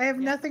 I have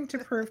nothing to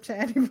prove to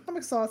anyone. I'm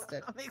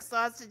exhausted. I'm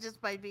exhausted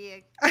just by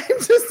being. I'm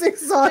just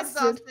exhausted.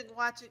 I'm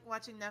exhausted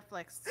watching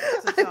Netflix.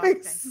 I'm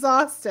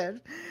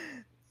exhausted.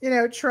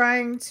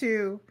 Trying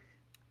to.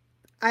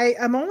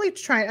 I'm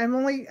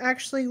only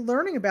actually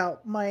learning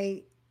about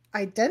my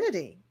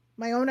identity,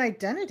 my own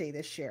identity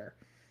this year.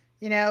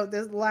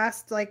 The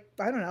last, like,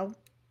 I don't know,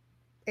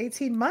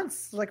 18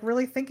 months, like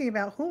really thinking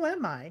about who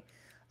am I?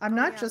 I'm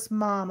not just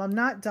mom. I'm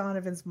not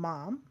Donovan's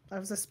mom. I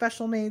was a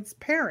special needs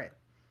parent.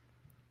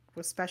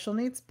 With special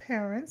needs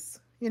parents,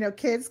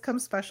 kids come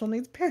special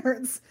needs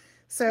parents.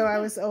 So I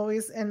was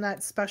always in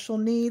that special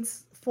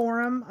needs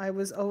forum. I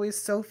was always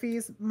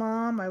Sophie's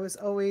mom. I was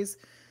always,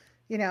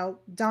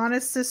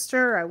 Donna's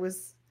sister. I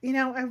was,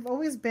 I've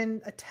always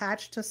been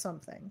attached to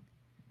something.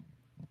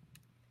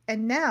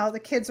 And now the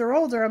kids are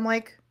older. I'm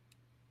like,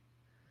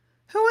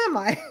 who am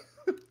I?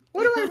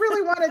 What do I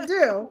really want to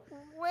do?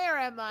 Where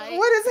am I?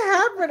 What is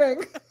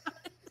happening?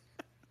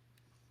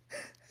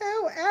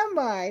 Who am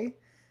I?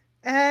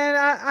 And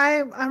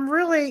I'm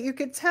really, you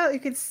could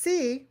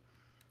see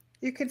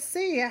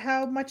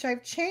how much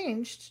I've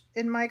changed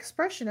in my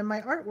expression, in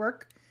my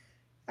artwork.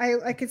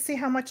 I could see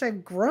how much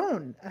I've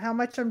grown, how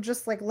much I'm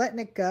just like letting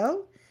it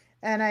go.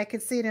 And I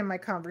could see it in my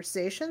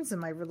conversations and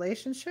my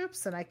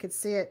relationships. And I could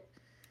see it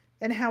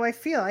in how I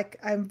feel. Like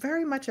I'm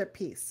very much at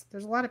peace.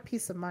 There's a lot of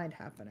peace of mind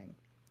happening.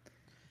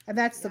 And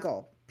that's the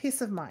goal.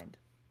 Peace of mind.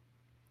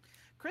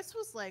 Chris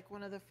was like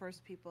one of the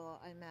first people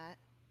I met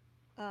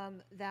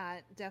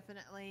that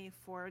definitely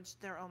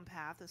forged their own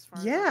path as far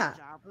as their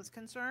job was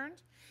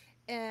concerned.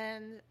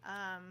 And,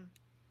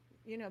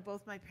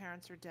 both my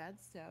parents are dead,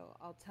 so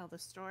I'll tell the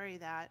story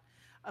that,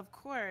 of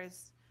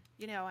course,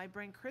 I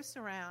bring Chris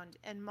around,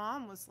 and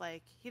Mom was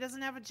like, he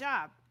doesn't have a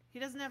job. He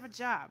doesn't have a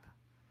job.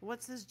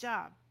 What's his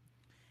job?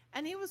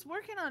 And he was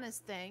working on his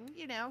thing.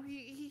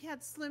 He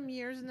had slim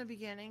years in the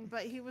beginning,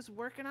 but he was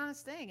working on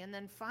his thing. And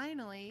then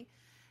finally,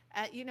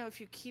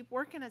 if you keep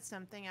working at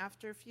something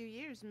after a few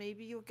years,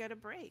 maybe you'll get a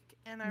break.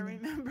 And I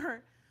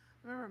remember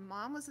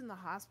Mom was in the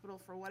hospital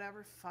for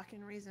whatever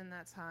fucking reason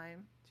that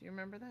time. Do you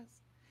remember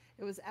this?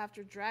 It was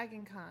after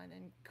Dragon Con,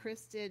 and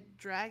Chris did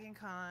Dragon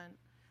Con.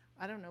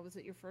 I don't know, was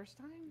it your first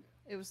time?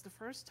 It was the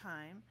first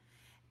time.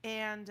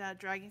 And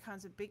Dragon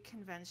Con's a big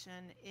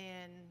convention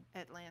in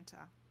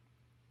Atlanta.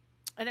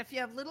 And if you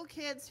have little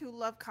kids who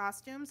love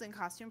costumes and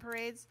costume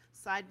parades,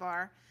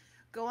 sidebar,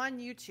 go on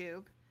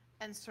YouTube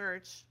and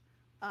search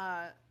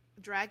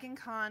Dragon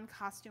Con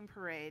costume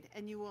parade,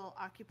 and you will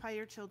occupy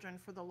your children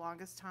for the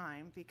longest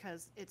time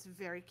because it's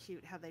very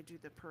cute how they do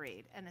the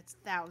parade, and it's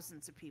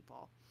thousands of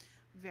people.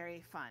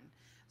 Very fun.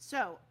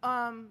 So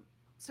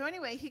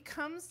anyway, he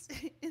comes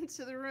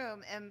into the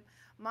room, and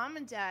Mom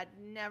and Dad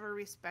never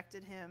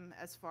respected him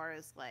as far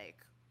as like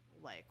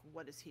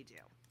what does he do?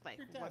 Like,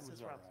 what's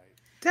his role?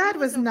 Dad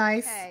was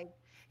nice.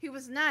 He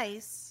was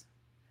nice,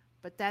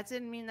 but that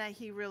didn't mean that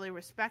he really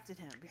respected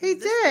him. He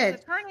did.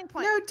 Was a turning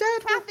point. No,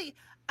 Dad. Cathy,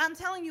 I'm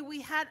telling you,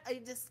 we had a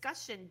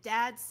discussion.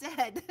 Dad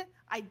said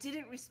I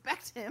didn't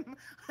respect him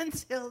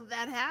until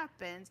that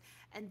happened.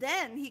 And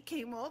then he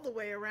came all the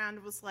way around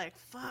and was like,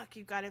 fuck,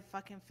 you got to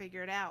fucking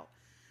figure it out.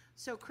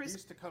 So Chris He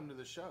used to come to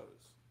the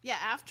shows. Yeah,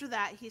 after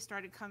that, he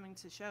started coming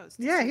to shows.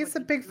 Yeah, he's a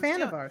big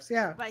fan of ours,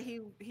 yeah. But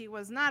he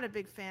was not a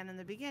big fan in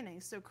the beginning.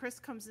 So Chris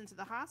comes into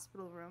the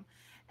hospital room,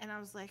 and I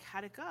was like,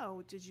 how'd it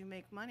go? Did you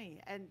make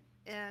money?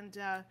 And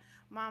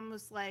Mom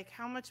was like,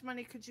 how much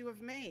money could you have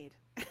made?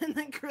 And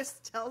then Chris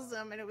tells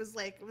him, and it was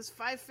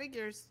 5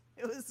 figures.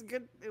 It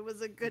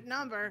was a good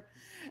number.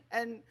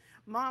 And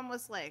Mom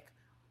was like,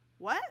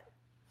 what?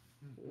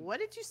 What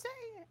did you say?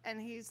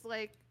 And he's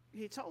like,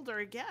 he told her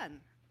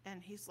again.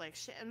 And he's like,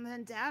 shit. And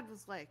then Dad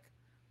was like,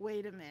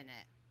 wait a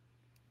minute.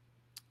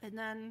 And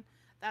then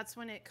that's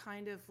when it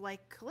kind of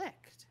like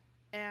clicked.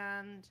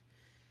 And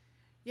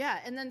yeah,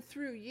 and then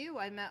through you,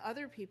 I met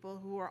other people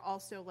who were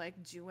also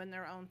like doing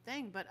their own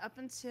thing. But up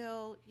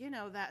until,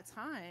 that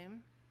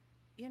time,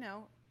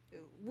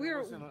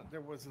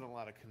 there wasn't a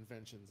lot of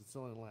conventions. It's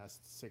only the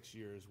last 6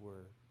 years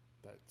where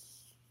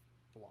that's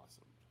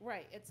blossomed.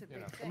 Right, it's a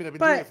big thing. I mean, I've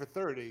been doing it for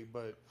 30,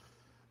 but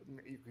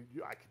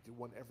I could do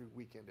one every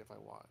weekend if I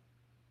want.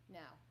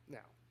 Now.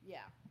 Yeah.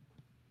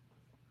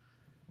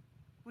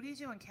 What are you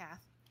doing,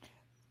 Kath?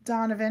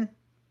 Donovan.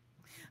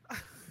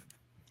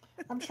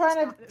 I'm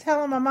trying to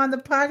tell him I'm on the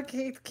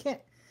podcast.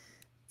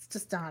 It's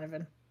just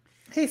Donovan.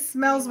 He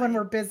smells when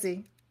we're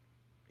busy.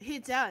 He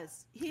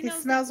does. He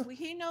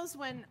knows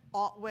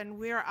when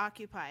we're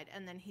occupied,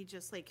 and then he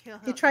just like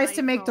he tries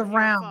to make the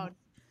round,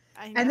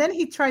 and then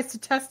he tries to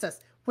test us.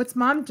 What's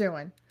Mom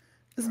doing?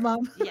 Is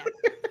Mom? Yeah.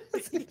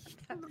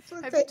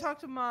 Have you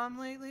talked to Mom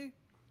lately?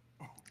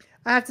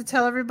 I have to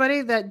tell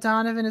everybody that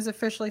Donovan is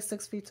officially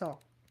 6 feet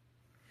tall.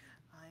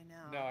 I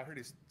know. No, I heard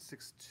he's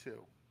 6'2".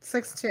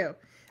 6'2".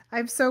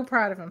 I'm so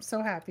proud of him.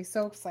 So happy.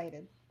 So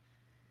excited.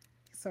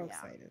 So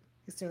excited.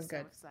 He's doing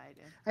good. So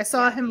excited. I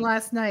saw him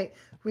last night.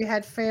 We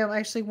had I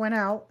actually went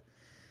out.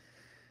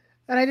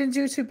 And I didn't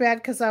do too bad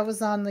because I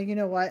was on the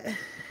you-know-what.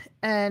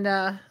 And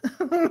I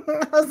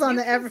was on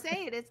you can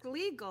say it. It's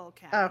legal,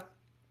 Kat. Oh.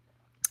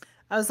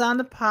 I was on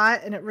the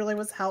pot, and it really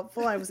was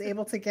helpful. I was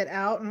able to get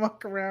out and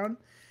walk around.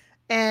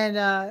 And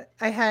I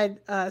had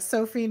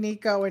Sophie,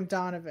 Nico, and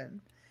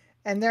Donovan.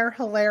 And they're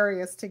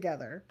hilarious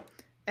together.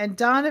 And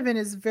Donovan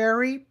is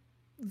very,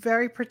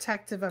 very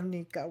protective of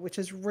Nico, which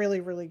is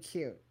really, really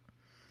cute.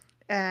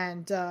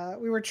 And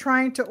we were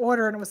trying to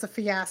order, and it was a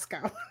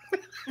fiasco.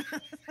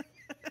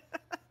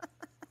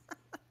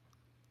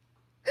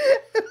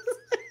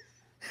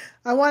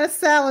 I want a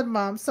salad,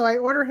 Mom. So I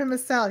order him a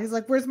salad. He's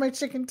like, where's my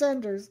chicken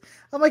tenders?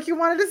 I'm like, you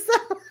wanted a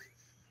salad?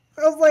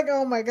 I was like,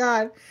 oh my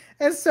God.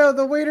 And so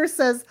the waiter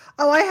says,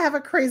 oh, I have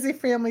a crazy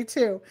family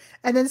too.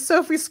 And then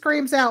Sophie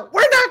screams out, we're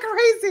not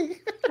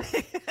crazy.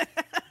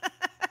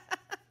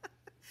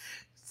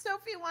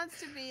 Sophie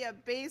wants to be a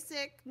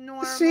basic,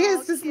 normal. She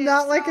is just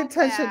not like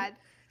attention. Bad.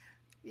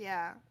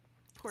 Yeah.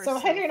 Poor So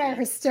Sophie. Henry and I are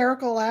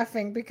hysterical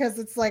laughing because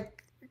it's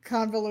like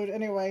convoluted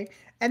anyway.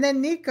 And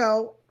then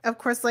Nico, of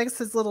course, likes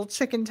his little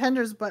chicken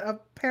tenders, but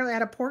apparently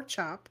had a pork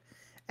chop.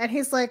 And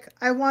he's like,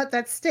 I want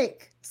that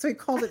steak. So he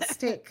called it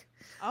steak.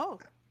 Oh.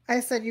 I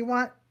said, you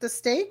want the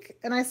steak?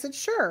 And I said,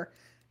 sure.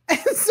 And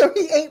so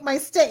he ate my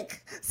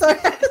steak. So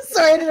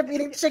I ended up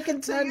eating chicken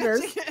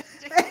tenders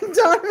and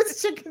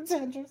Donovan's chicken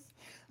tenders.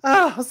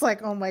 Oh, I was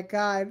like, oh my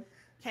God.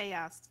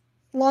 Chaos.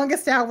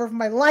 Longest hour of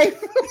my life.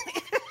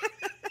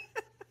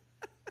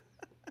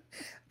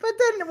 But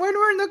then when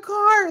we're in the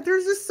car, they're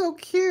just so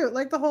cute.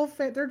 Like the whole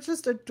thing, they're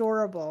just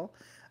adorable.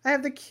 I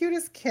have the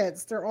cutest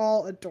kids. They're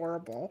all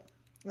adorable.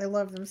 I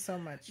love them so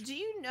much. Do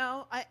you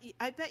know,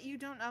 I bet you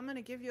don't, I'm going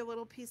to give you a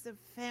little piece of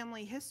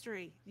family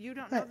history. You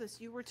don't know this.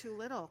 You were too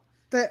little.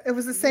 It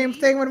was the same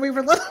thing when we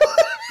were little.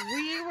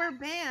 We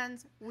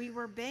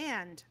were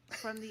banned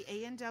from the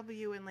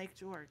A&W in Lake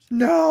George.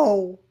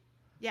 No.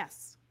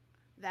 Yes.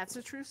 That's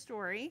a true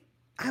story.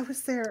 I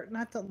was there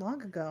not that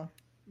long ago.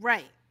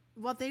 Right.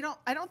 Well,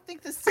 I don't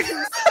think the same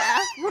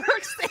staff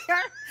works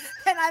there,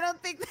 and I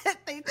don't think that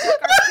they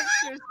took our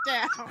pictures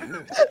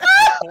down.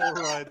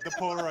 The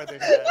Polaroid they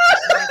had.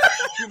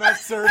 Do not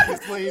serve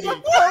this lady. The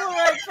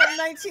Polaroid from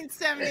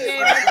 1978 is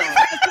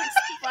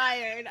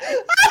expired.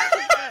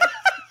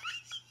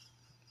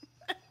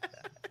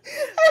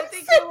 I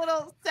think your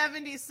little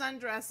 70s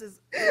sundress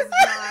is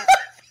not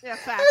a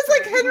factor. It's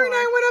like Henry and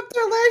I went up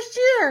there last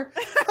year.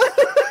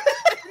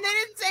 And they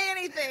didn't say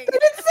anything. They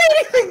didn't say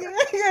anything.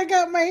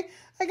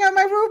 I got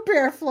my root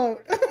beer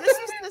float. This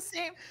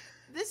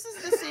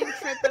is the same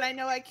trip, and I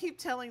know I keep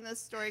telling this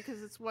story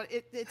because it's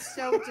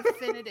so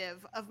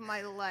definitive of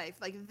my life.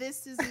 Like,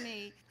 this is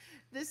me.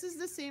 This is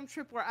the same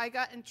trip where I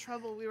got in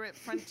trouble. We were at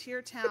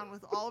Frontier Town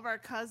with all of our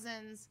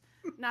cousins.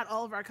 Not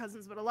all of our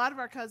cousins, but a lot of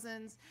our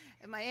cousins,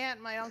 and my aunt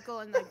and my uncle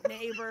and the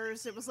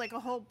neighbors. It was like a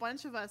whole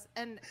bunch of us,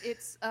 and it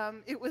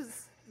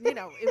was the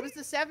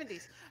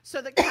 70s.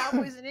 So the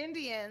Cowboys and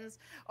Indians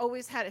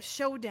always had a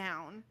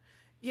showdown.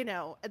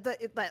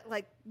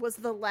 That was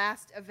the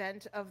last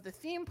event of the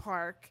theme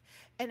park,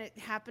 and it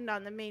happened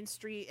on the main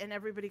street, and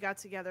everybody got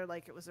together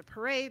like it was a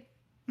parade.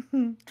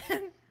 And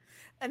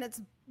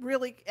it's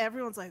really,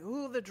 everyone's like,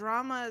 ooh, the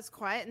drama is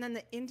quiet. And then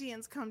the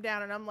Indians come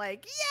down, and I'm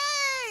like, yay!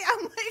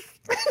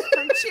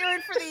 I'm cheering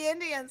for the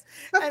Indians.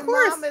 Of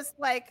course. Mom is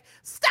like,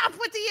 stop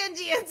with the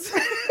Indians.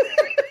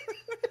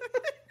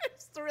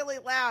 It's really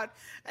loud.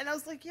 And I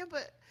was like, yeah,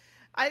 but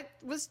I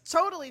was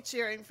totally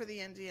cheering for the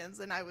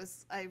Indians, and I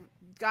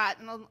got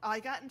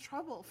in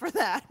trouble for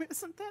that.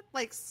 Isn't that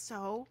like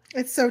so?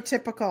 It's so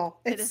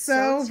typical. It's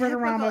so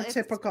Verderamo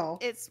typical.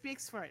 It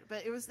speaks for it.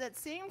 But it was that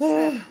same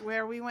trip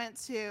where we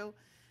went to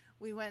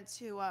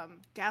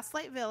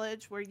Gaslight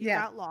Village, where you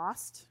got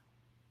lost.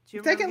 Do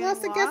you Did I get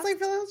lost at Gaslight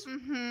Village?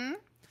 Mm-hmm.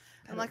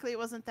 And luckily it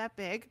wasn't that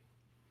big.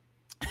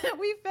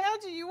 We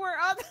found you. You were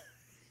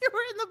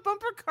in the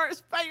bumper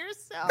cars by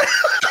yourself.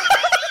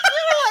 You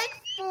were like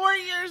 4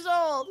 years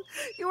old.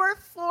 You were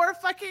 4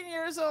 fucking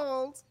years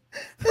old.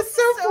 It's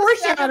so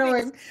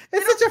foreshadowing.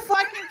 It's such a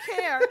fucking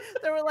care.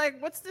 They were like,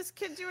 "What's this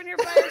kid doing here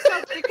by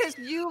himself?" Because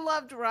you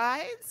loved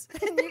rides,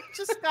 and you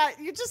just got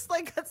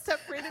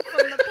separated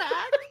from the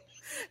pack.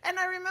 And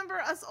I remember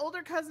us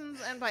older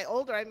cousins, and by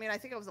older I mean I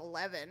think I was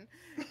 11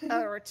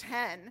 or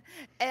 10,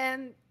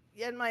 and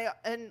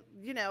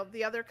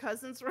the other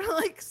cousins were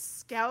like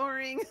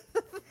scouring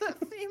the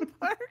theme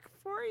park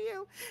for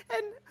you,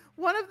 and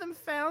one of them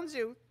found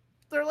you.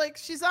 They're like,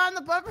 she's on the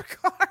bumper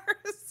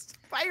cars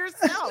by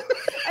herself.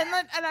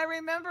 And I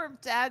remember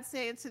Dad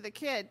saying to the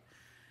kid,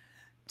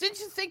 didn't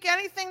you think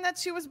anything that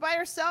she was by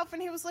herself? And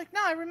he was like,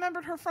 no, I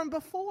remembered her from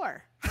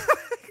before.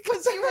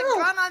 Because you had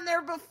gone on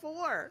there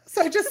before.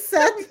 So I just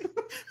said.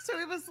 So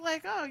he was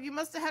like, oh, you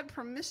must have had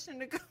permission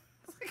to go.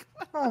 Like,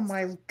 oh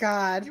my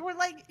God. You were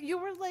like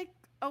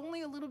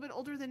only a little bit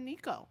older than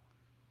Nico.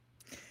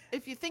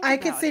 If you think about it. I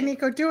could see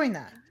Nico doing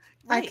that.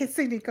 Right. I could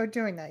see Nico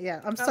doing that.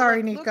 Yeah. I'm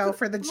sorry, Nico,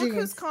 for the genes. Look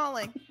who's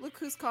calling. Look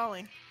who's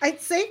calling. I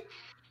see.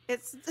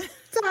 It's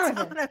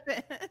Donovan.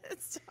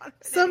 It's Donovan.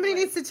 Somebody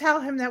needs to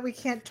tell him that we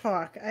can't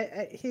talk.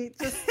 He's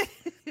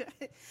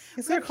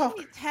gonna call.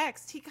 He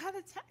got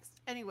a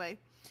text. Anyway,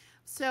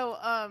 so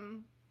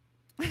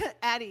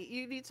Addie,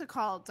 you need to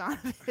call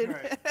Donovan.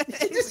 Right.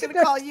 He's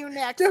gonna call you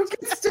next. Don't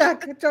get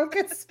stuck.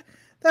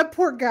 That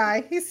poor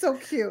guy. He's so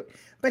cute.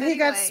 But anyway, he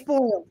got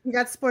spoiled. He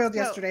got spoiled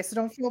yesterday, so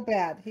don't feel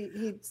bad.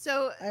 That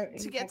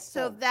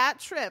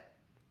trip,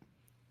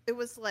 it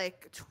was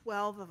like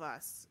 12 of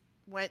us.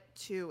 went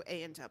to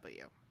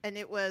A&W, and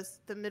it was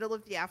the middle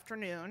of the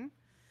afternoon,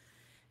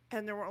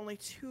 and there were only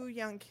 2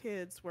 young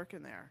kids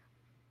working there.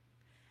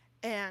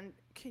 And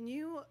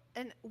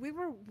we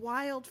were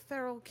wild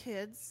feral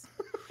kids,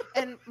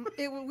 and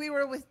we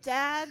were with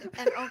Dad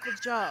and Uncle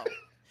Joe,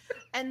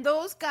 and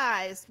those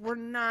guys were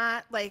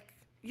not like,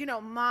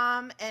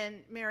 Mom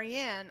and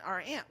Marianne,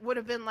 our aunt, would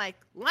have been like,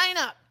 line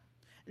up,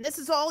 and this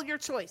is all your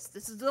choice.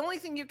 This is the only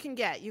thing you can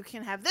get. You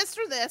can have this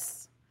or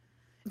this,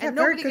 and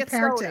nobody gets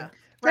soda.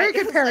 Very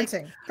good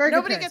parenting.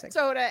 Nobody gets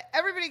soda.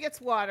 Everybody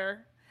gets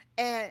water,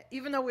 and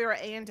even though we were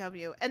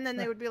A&W, and then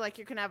they would be like,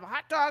 you can have a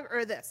hot dog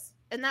or this.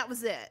 And that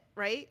was it,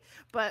 right?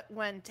 But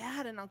when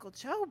Dad and Uncle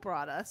Joe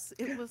brought us,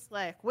 it was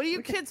like, what do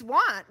you kids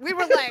want? We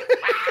were like,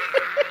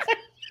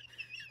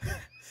 ah!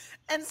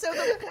 And so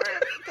the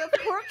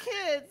poor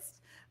kids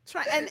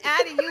and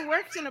Addie, you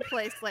worked in a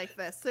place like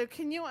this. So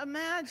can you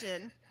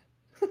imagine,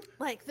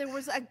 like, there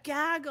was a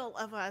gaggle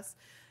of us,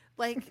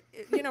 like,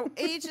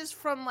 ages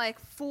from like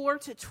 4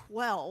 to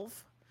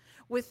 12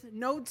 with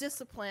no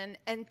discipline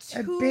and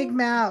 2 big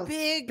mouths,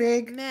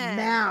 big men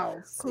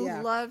mouths who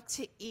loved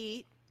to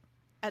eat.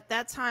 At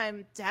that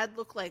time, Dad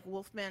looked like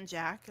Wolfman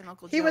Jack, and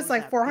Uncle Joe was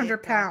like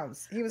 400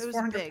 pounds. He was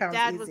 400 big. pounds.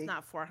 Dad easy. was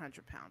not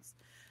 400 pounds.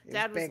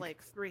 Dad was big.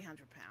 like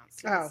 300 pounds.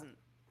 He wasn't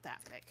that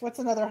big. What's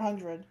another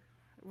 100?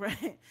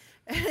 Right.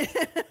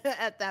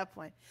 At that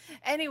point.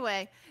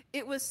 Anyway,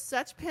 it was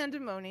such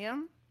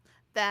pandemonium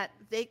that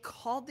they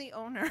called the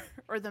owner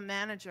or the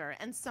manager,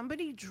 and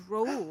somebody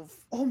drove.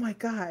 Oh my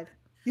God.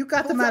 You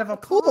got them out of a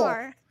pool.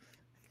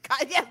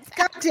 God, yeah,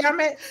 God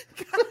damn it.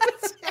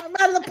 I'm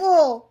out of the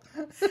pool.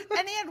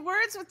 And he had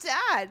words with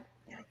Dad.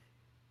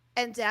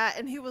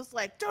 And he was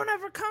like, don't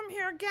ever come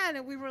here again.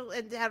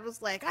 And Dad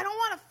was like, I don't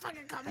want to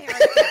fucking come here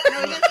again.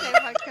 No, he didn't say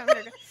fucking come here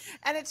again.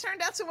 And it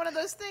turned out to one of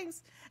those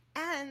things.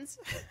 And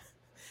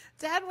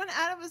Dad went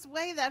out of his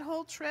way that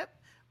whole trip.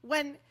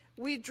 When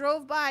we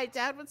drove by,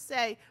 Dad would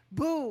say,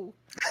 boo,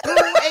 boo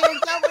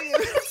A&W.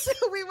 So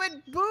we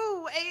would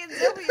boo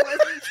A&W as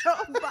we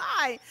drove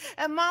by.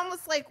 And Mom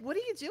was like, what are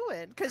you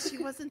doing? Because she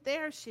wasn't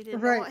there. She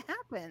didn't know what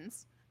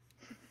happens.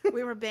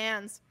 We were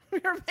banned. We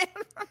were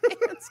banned from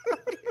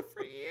A&W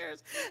for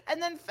years.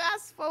 And then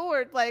fast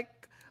forward, like,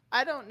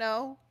 I don't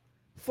know,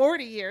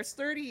 40 years,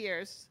 30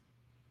 years.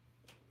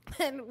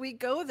 And we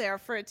go there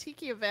for a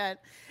tiki event,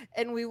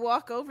 and we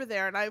walk over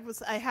there, and I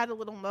had a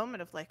little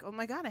moment of like, oh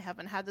my God, I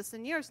haven't had this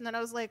in years. And then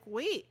I was like,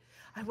 wait,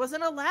 I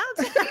wasn't allowed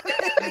to have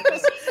it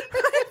because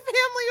my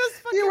family was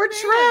fucking You were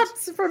banned.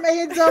 trapped from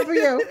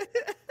A&W.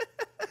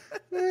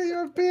 You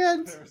were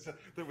banned.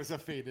 There was a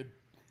faded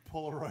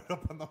Polaroid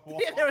up on the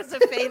wall. Yeah, there was a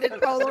faded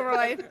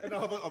Polaroid. And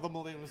all the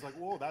millennials was like,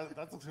 whoa,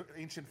 that's an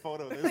ancient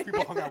photo. Those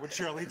people hung out with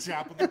Shirley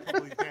Chaplin. They're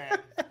probably dead.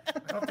 I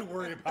don't have to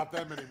worry about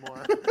them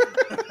anymore.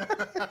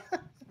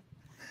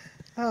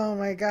 Oh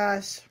my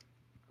gosh.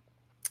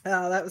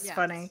 Oh, that was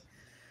funny.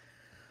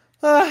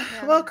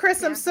 Well,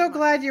 Chris, I'm so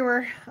glad you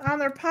were on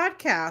their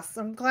podcast.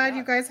 I'm glad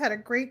you guys had a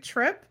great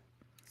trip.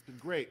 It's been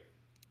great.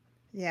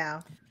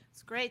 Yeah.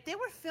 It's great. They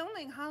were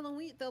filming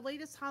the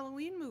latest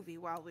Halloween movie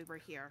while we were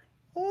here.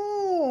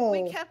 Oh.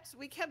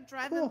 We kept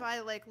driving by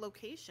like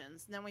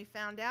locations, and then we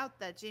found out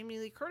that Jamie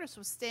Lee Curtis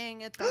was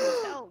staying at the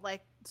hotel,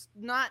 like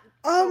not.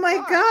 Oh so my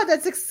far. God,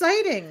 that's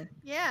exciting.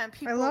 Yeah,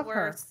 and I love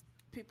her.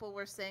 People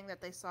were saying that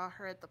they saw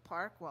her at the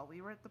park while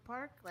we were at the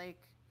park. Like,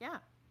 yeah.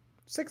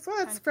 6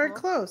 months, Kinda very cool.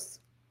 close.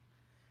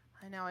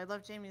 I know. I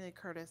love Jamie Lee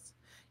Curtis.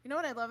 You know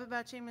what I love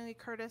about Jamie Lee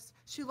Curtis?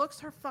 She looks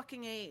her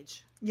fucking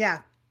age. Yeah.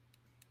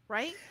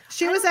 Right?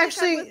 She was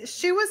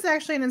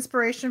actually an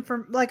inspiration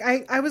for, like,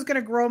 I was going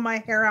to grow my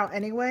hair out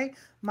anyway,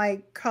 my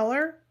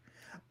color,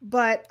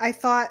 but I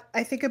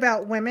think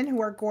about women who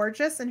are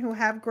gorgeous and who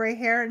have gray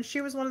hair, and she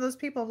was one of those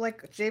people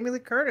like Jamie Lee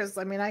Curtis.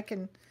 I mean, I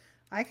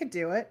could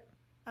do it.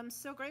 I'm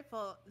so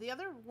grateful. The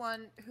other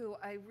one who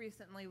I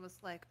recently was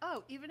like,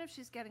 oh, even if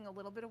she's getting a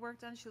little bit of work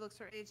done, she looks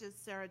her age, is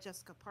Sarah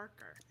Jessica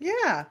Parker.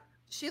 Yeah.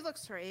 She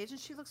looks her age, and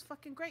she looks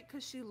fucking great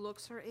because she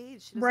looks her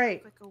age. She doesn't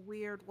look like a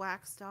weird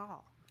wax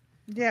doll.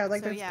 Yeah,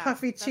 like those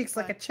puffy cheeks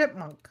like a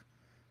chipmunk.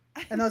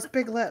 And those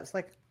big lips,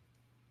 like,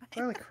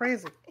 they're like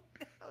crazy.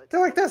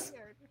 They're like this.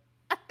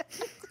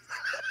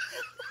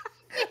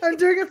 I'm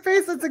doing a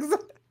face that's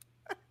exactly.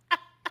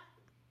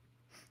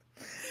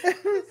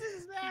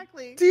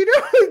 Exactly. Do you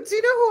know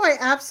who I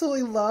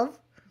absolutely love?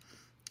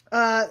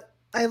 I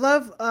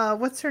love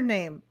what's her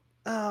name?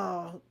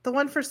 Oh, the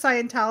one for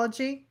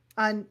Scientology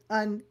on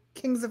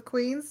Kings of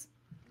Queens.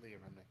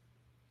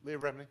 Leah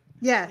Remini.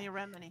 Yeah. Leah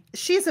Remini.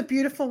 She's a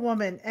beautiful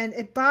woman, and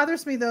it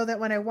bothers me though that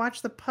when I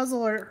watch the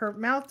puzzle, her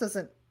mouth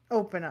doesn't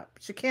open up.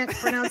 She can't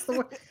pronounce the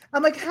word.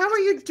 I'm like, how are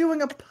you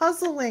doing a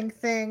puzzling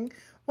thing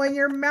when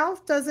your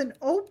mouth doesn't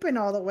open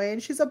all the way?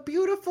 And she's a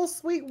beautiful,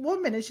 sweet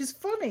woman, and she's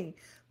funny.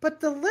 But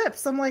the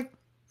lips, I'm like,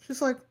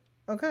 she's like,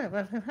 okay,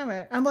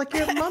 I'm like,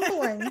 you're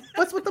mumbling.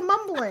 What's with the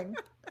mumbling?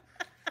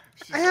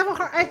 I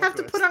have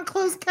to put on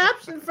closed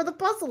caption for the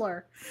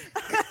puzzler.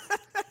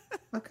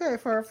 Okay,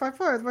 for 5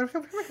 floors. I was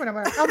like, what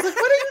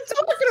are you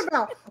talking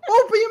about?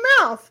 Open your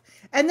mouth.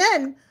 And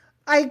then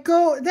I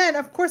go, then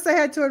of course I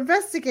had to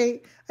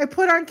investigate. I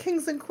put on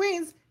Kings and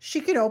Queens.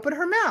 She could open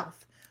her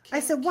mouth. I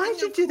said,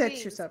 why'd you do that to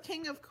yourself?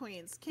 King of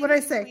Queens. What'd I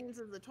say? Queens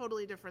is a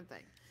totally different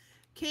thing.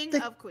 King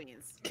of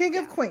Queens. King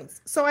of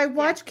Queens. So I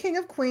watch King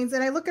of Queens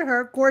and I look at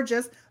her,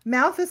 gorgeous.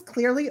 Mouth is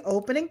clearly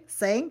opening,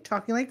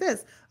 talking like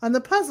this. On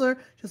the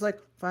puzzler, she's like,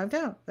 5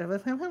 down. I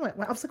was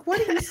like,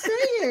 what are you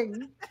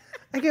saying?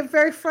 I get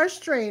very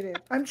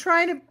frustrated. I'm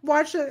trying to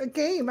watch a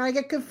game and I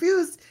get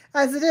confused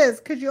as it is.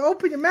 Could you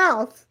open your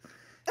mouth?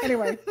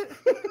 Anyway,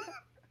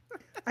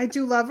 I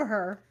do love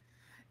her.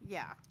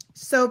 Yeah.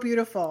 So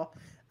beautiful.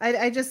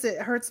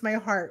 It hurts my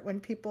heart when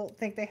people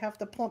think they have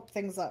to plump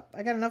things up.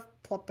 I got enough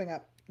plumping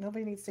up.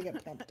 Nobody needs to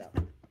get plumped up.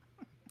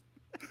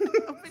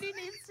 Nobody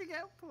needs to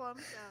get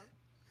plumped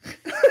up.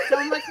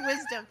 So much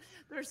wisdom.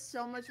 There's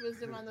so much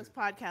wisdom on this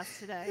podcast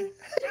today.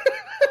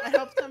 I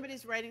hope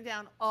somebody's writing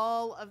down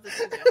all of the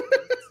suggestions.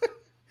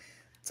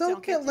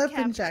 Don't get lip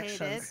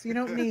injections. You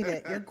don't need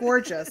it. You're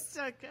gorgeous.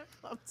 Don't get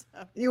plumped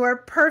up. You are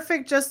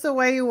perfect just the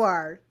way you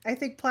are. I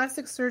think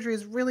plastic surgery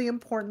is really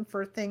important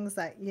for things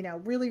that,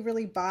 really,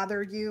 really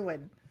bother you,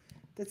 and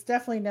it's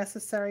definitely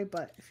necessary.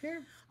 But if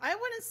you're... I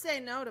wouldn't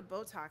say no to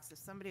Botox if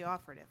somebody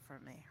offered it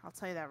for me. I'll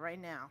tell you that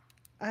right now.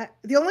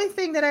 The only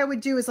thing that I would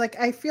do is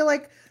I feel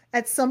like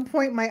at some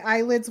point my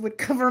eyelids would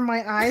cover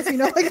my eyes.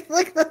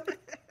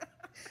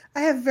 I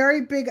have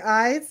very big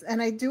eyes,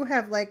 and I do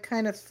have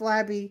kind of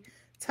flabby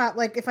top.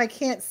 If I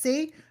can't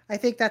see, I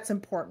think that's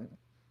important.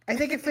 I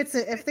think if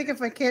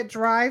I can't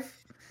drive,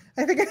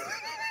 I think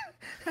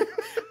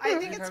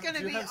it's going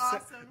to be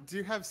awesome. Do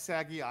you have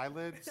saggy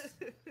eyelids?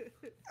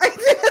 I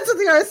think that's what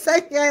they are,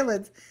 saggy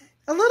eyelids.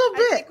 A little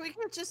bit. I think we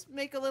could just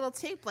make a little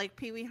tape like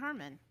Pee Wee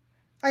Herman.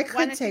 I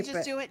could tape it. Why don't you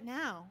just do it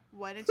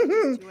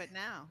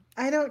now?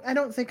 I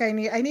don't think I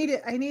need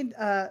it. I need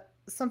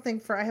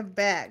something I have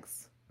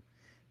bags.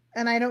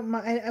 And I don't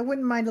mind. I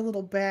wouldn't mind a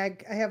little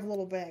bag. I have a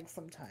little bag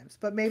sometimes,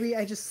 but maybe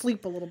I just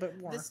sleep a little bit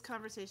more. This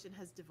conversation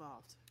has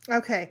devolved.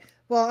 Okay.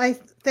 Well, I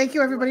thank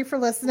you everybody for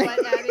listening.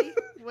 What, Addie?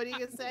 What are you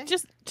gonna say?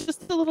 Just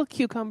a little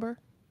cucumber.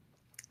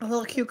 A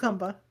little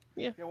cucumber.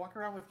 Yeah. Walk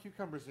around with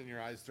cucumbers in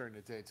your eyes during the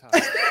daytime.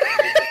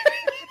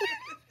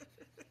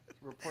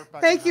 Report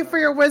back. Thank you for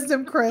your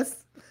wisdom,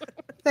 Chris.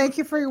 Thank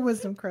you for your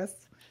wisdom, Chris.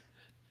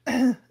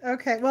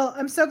 Okay. Well,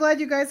 I'm so glad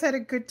you guys had a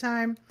good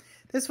time.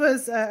 This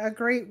was a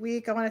great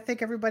week. I want to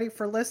thank everybody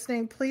for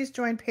listening. Please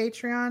join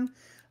Patreon.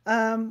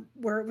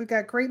 We've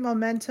got great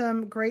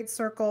momentum, great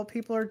circle.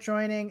 People are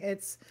joining.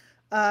 It's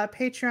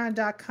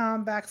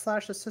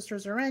patreon.com/the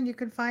sisters are in. You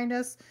can find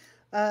us.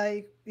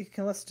 You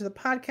can listen to the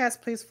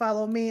podcast. Please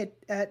follow me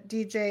at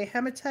DJ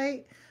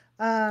Hematite.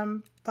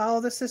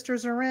 Follow the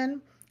sisters are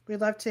in. We'd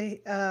love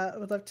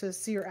to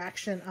see your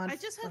action on. I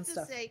just have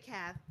to say,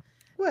 Kath.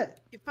 What?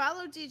 You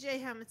follow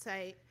DJ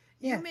Hematite.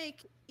 Yeah. You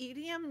make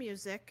EDM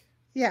music.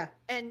 Yeah.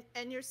 And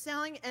you're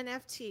selling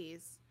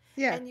NFTs.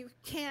 Yeah. And you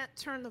can't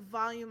turn the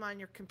volume on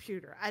your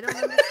computer. I don't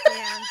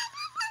understand.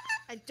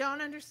 I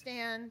don't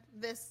understand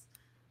this.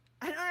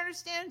 I don't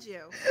understand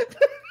you.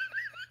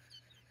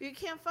 You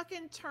can't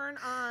fucking turn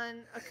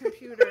on a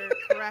computer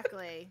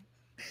correctly.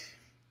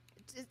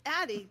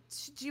 Addie,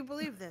 do you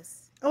believe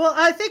this? Well,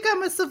 I think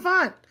I'm a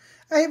savant.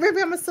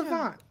 Maybe I'm a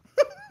savant.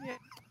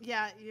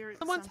 Yeah, you're.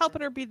 Someone's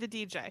helping her be the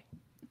DJ.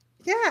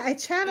 Yeah, I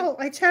channel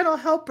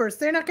helpers.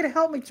 They're not going to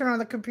help me turn on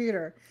the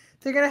computer.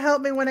 They're going to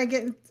help me when I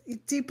get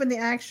deep in the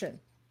action,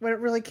 when it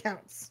really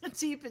counts.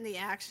 Deep in the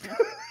action.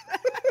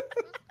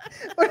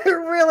 When it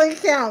really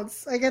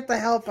counts, I get the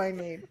help I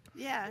need.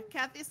 Yeah,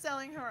 Cathy's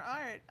selling her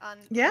art on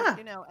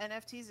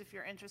NFTs if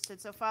you're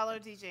interested. So follow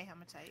DJ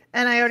Hematite.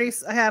 And I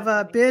have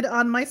a bid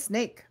on my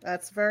snake.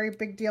 That's a very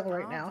big deal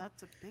right now.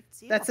 That's a big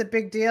deal. That's a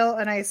big deal.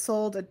 And I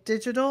sold a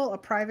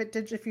private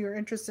digital. If you're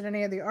interested in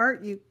any of the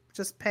art, you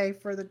just pay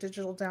for the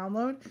digital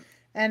download.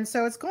 And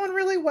so it's going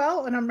really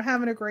well, and I'm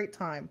having a great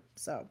time.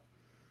 So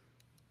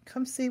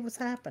come see what's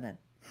happening.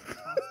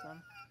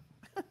 Awesome.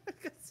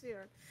 Good to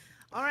hear.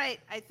 All right,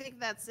 I think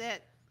that's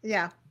it.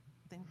 Yeah. I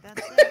think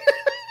that's it.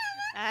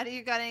 Addie,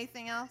 you got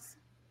anything else?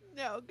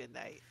 No, good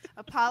night.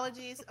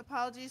 Apologies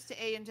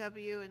to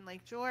A&W in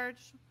Lake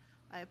George.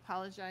 I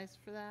apologize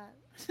for that.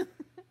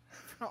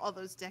 For all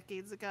those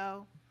decades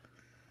ago.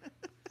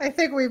 I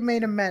think we've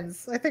made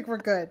amends. I think we're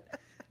good.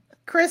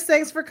 Chris,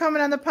 thanks for coming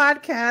on the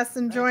podcast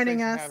and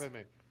joining us. Thanks for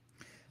having me.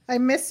 I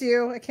miss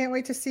you. I can't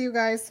wait to see you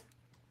guys.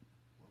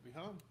 We'll be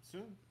home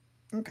soon.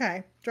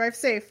 Okay. Drive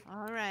safe.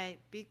 All right.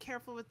 Be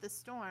careful with the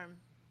storm.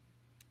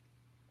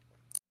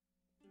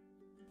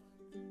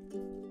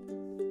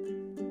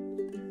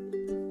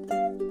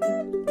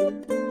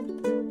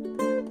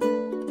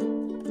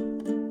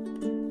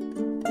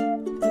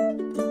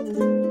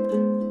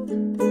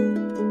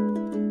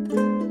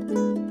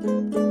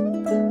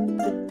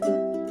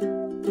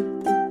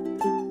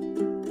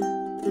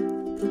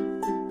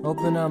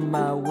 Open up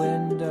my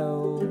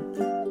window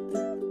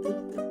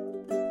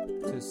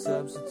to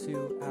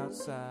substitute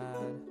outside.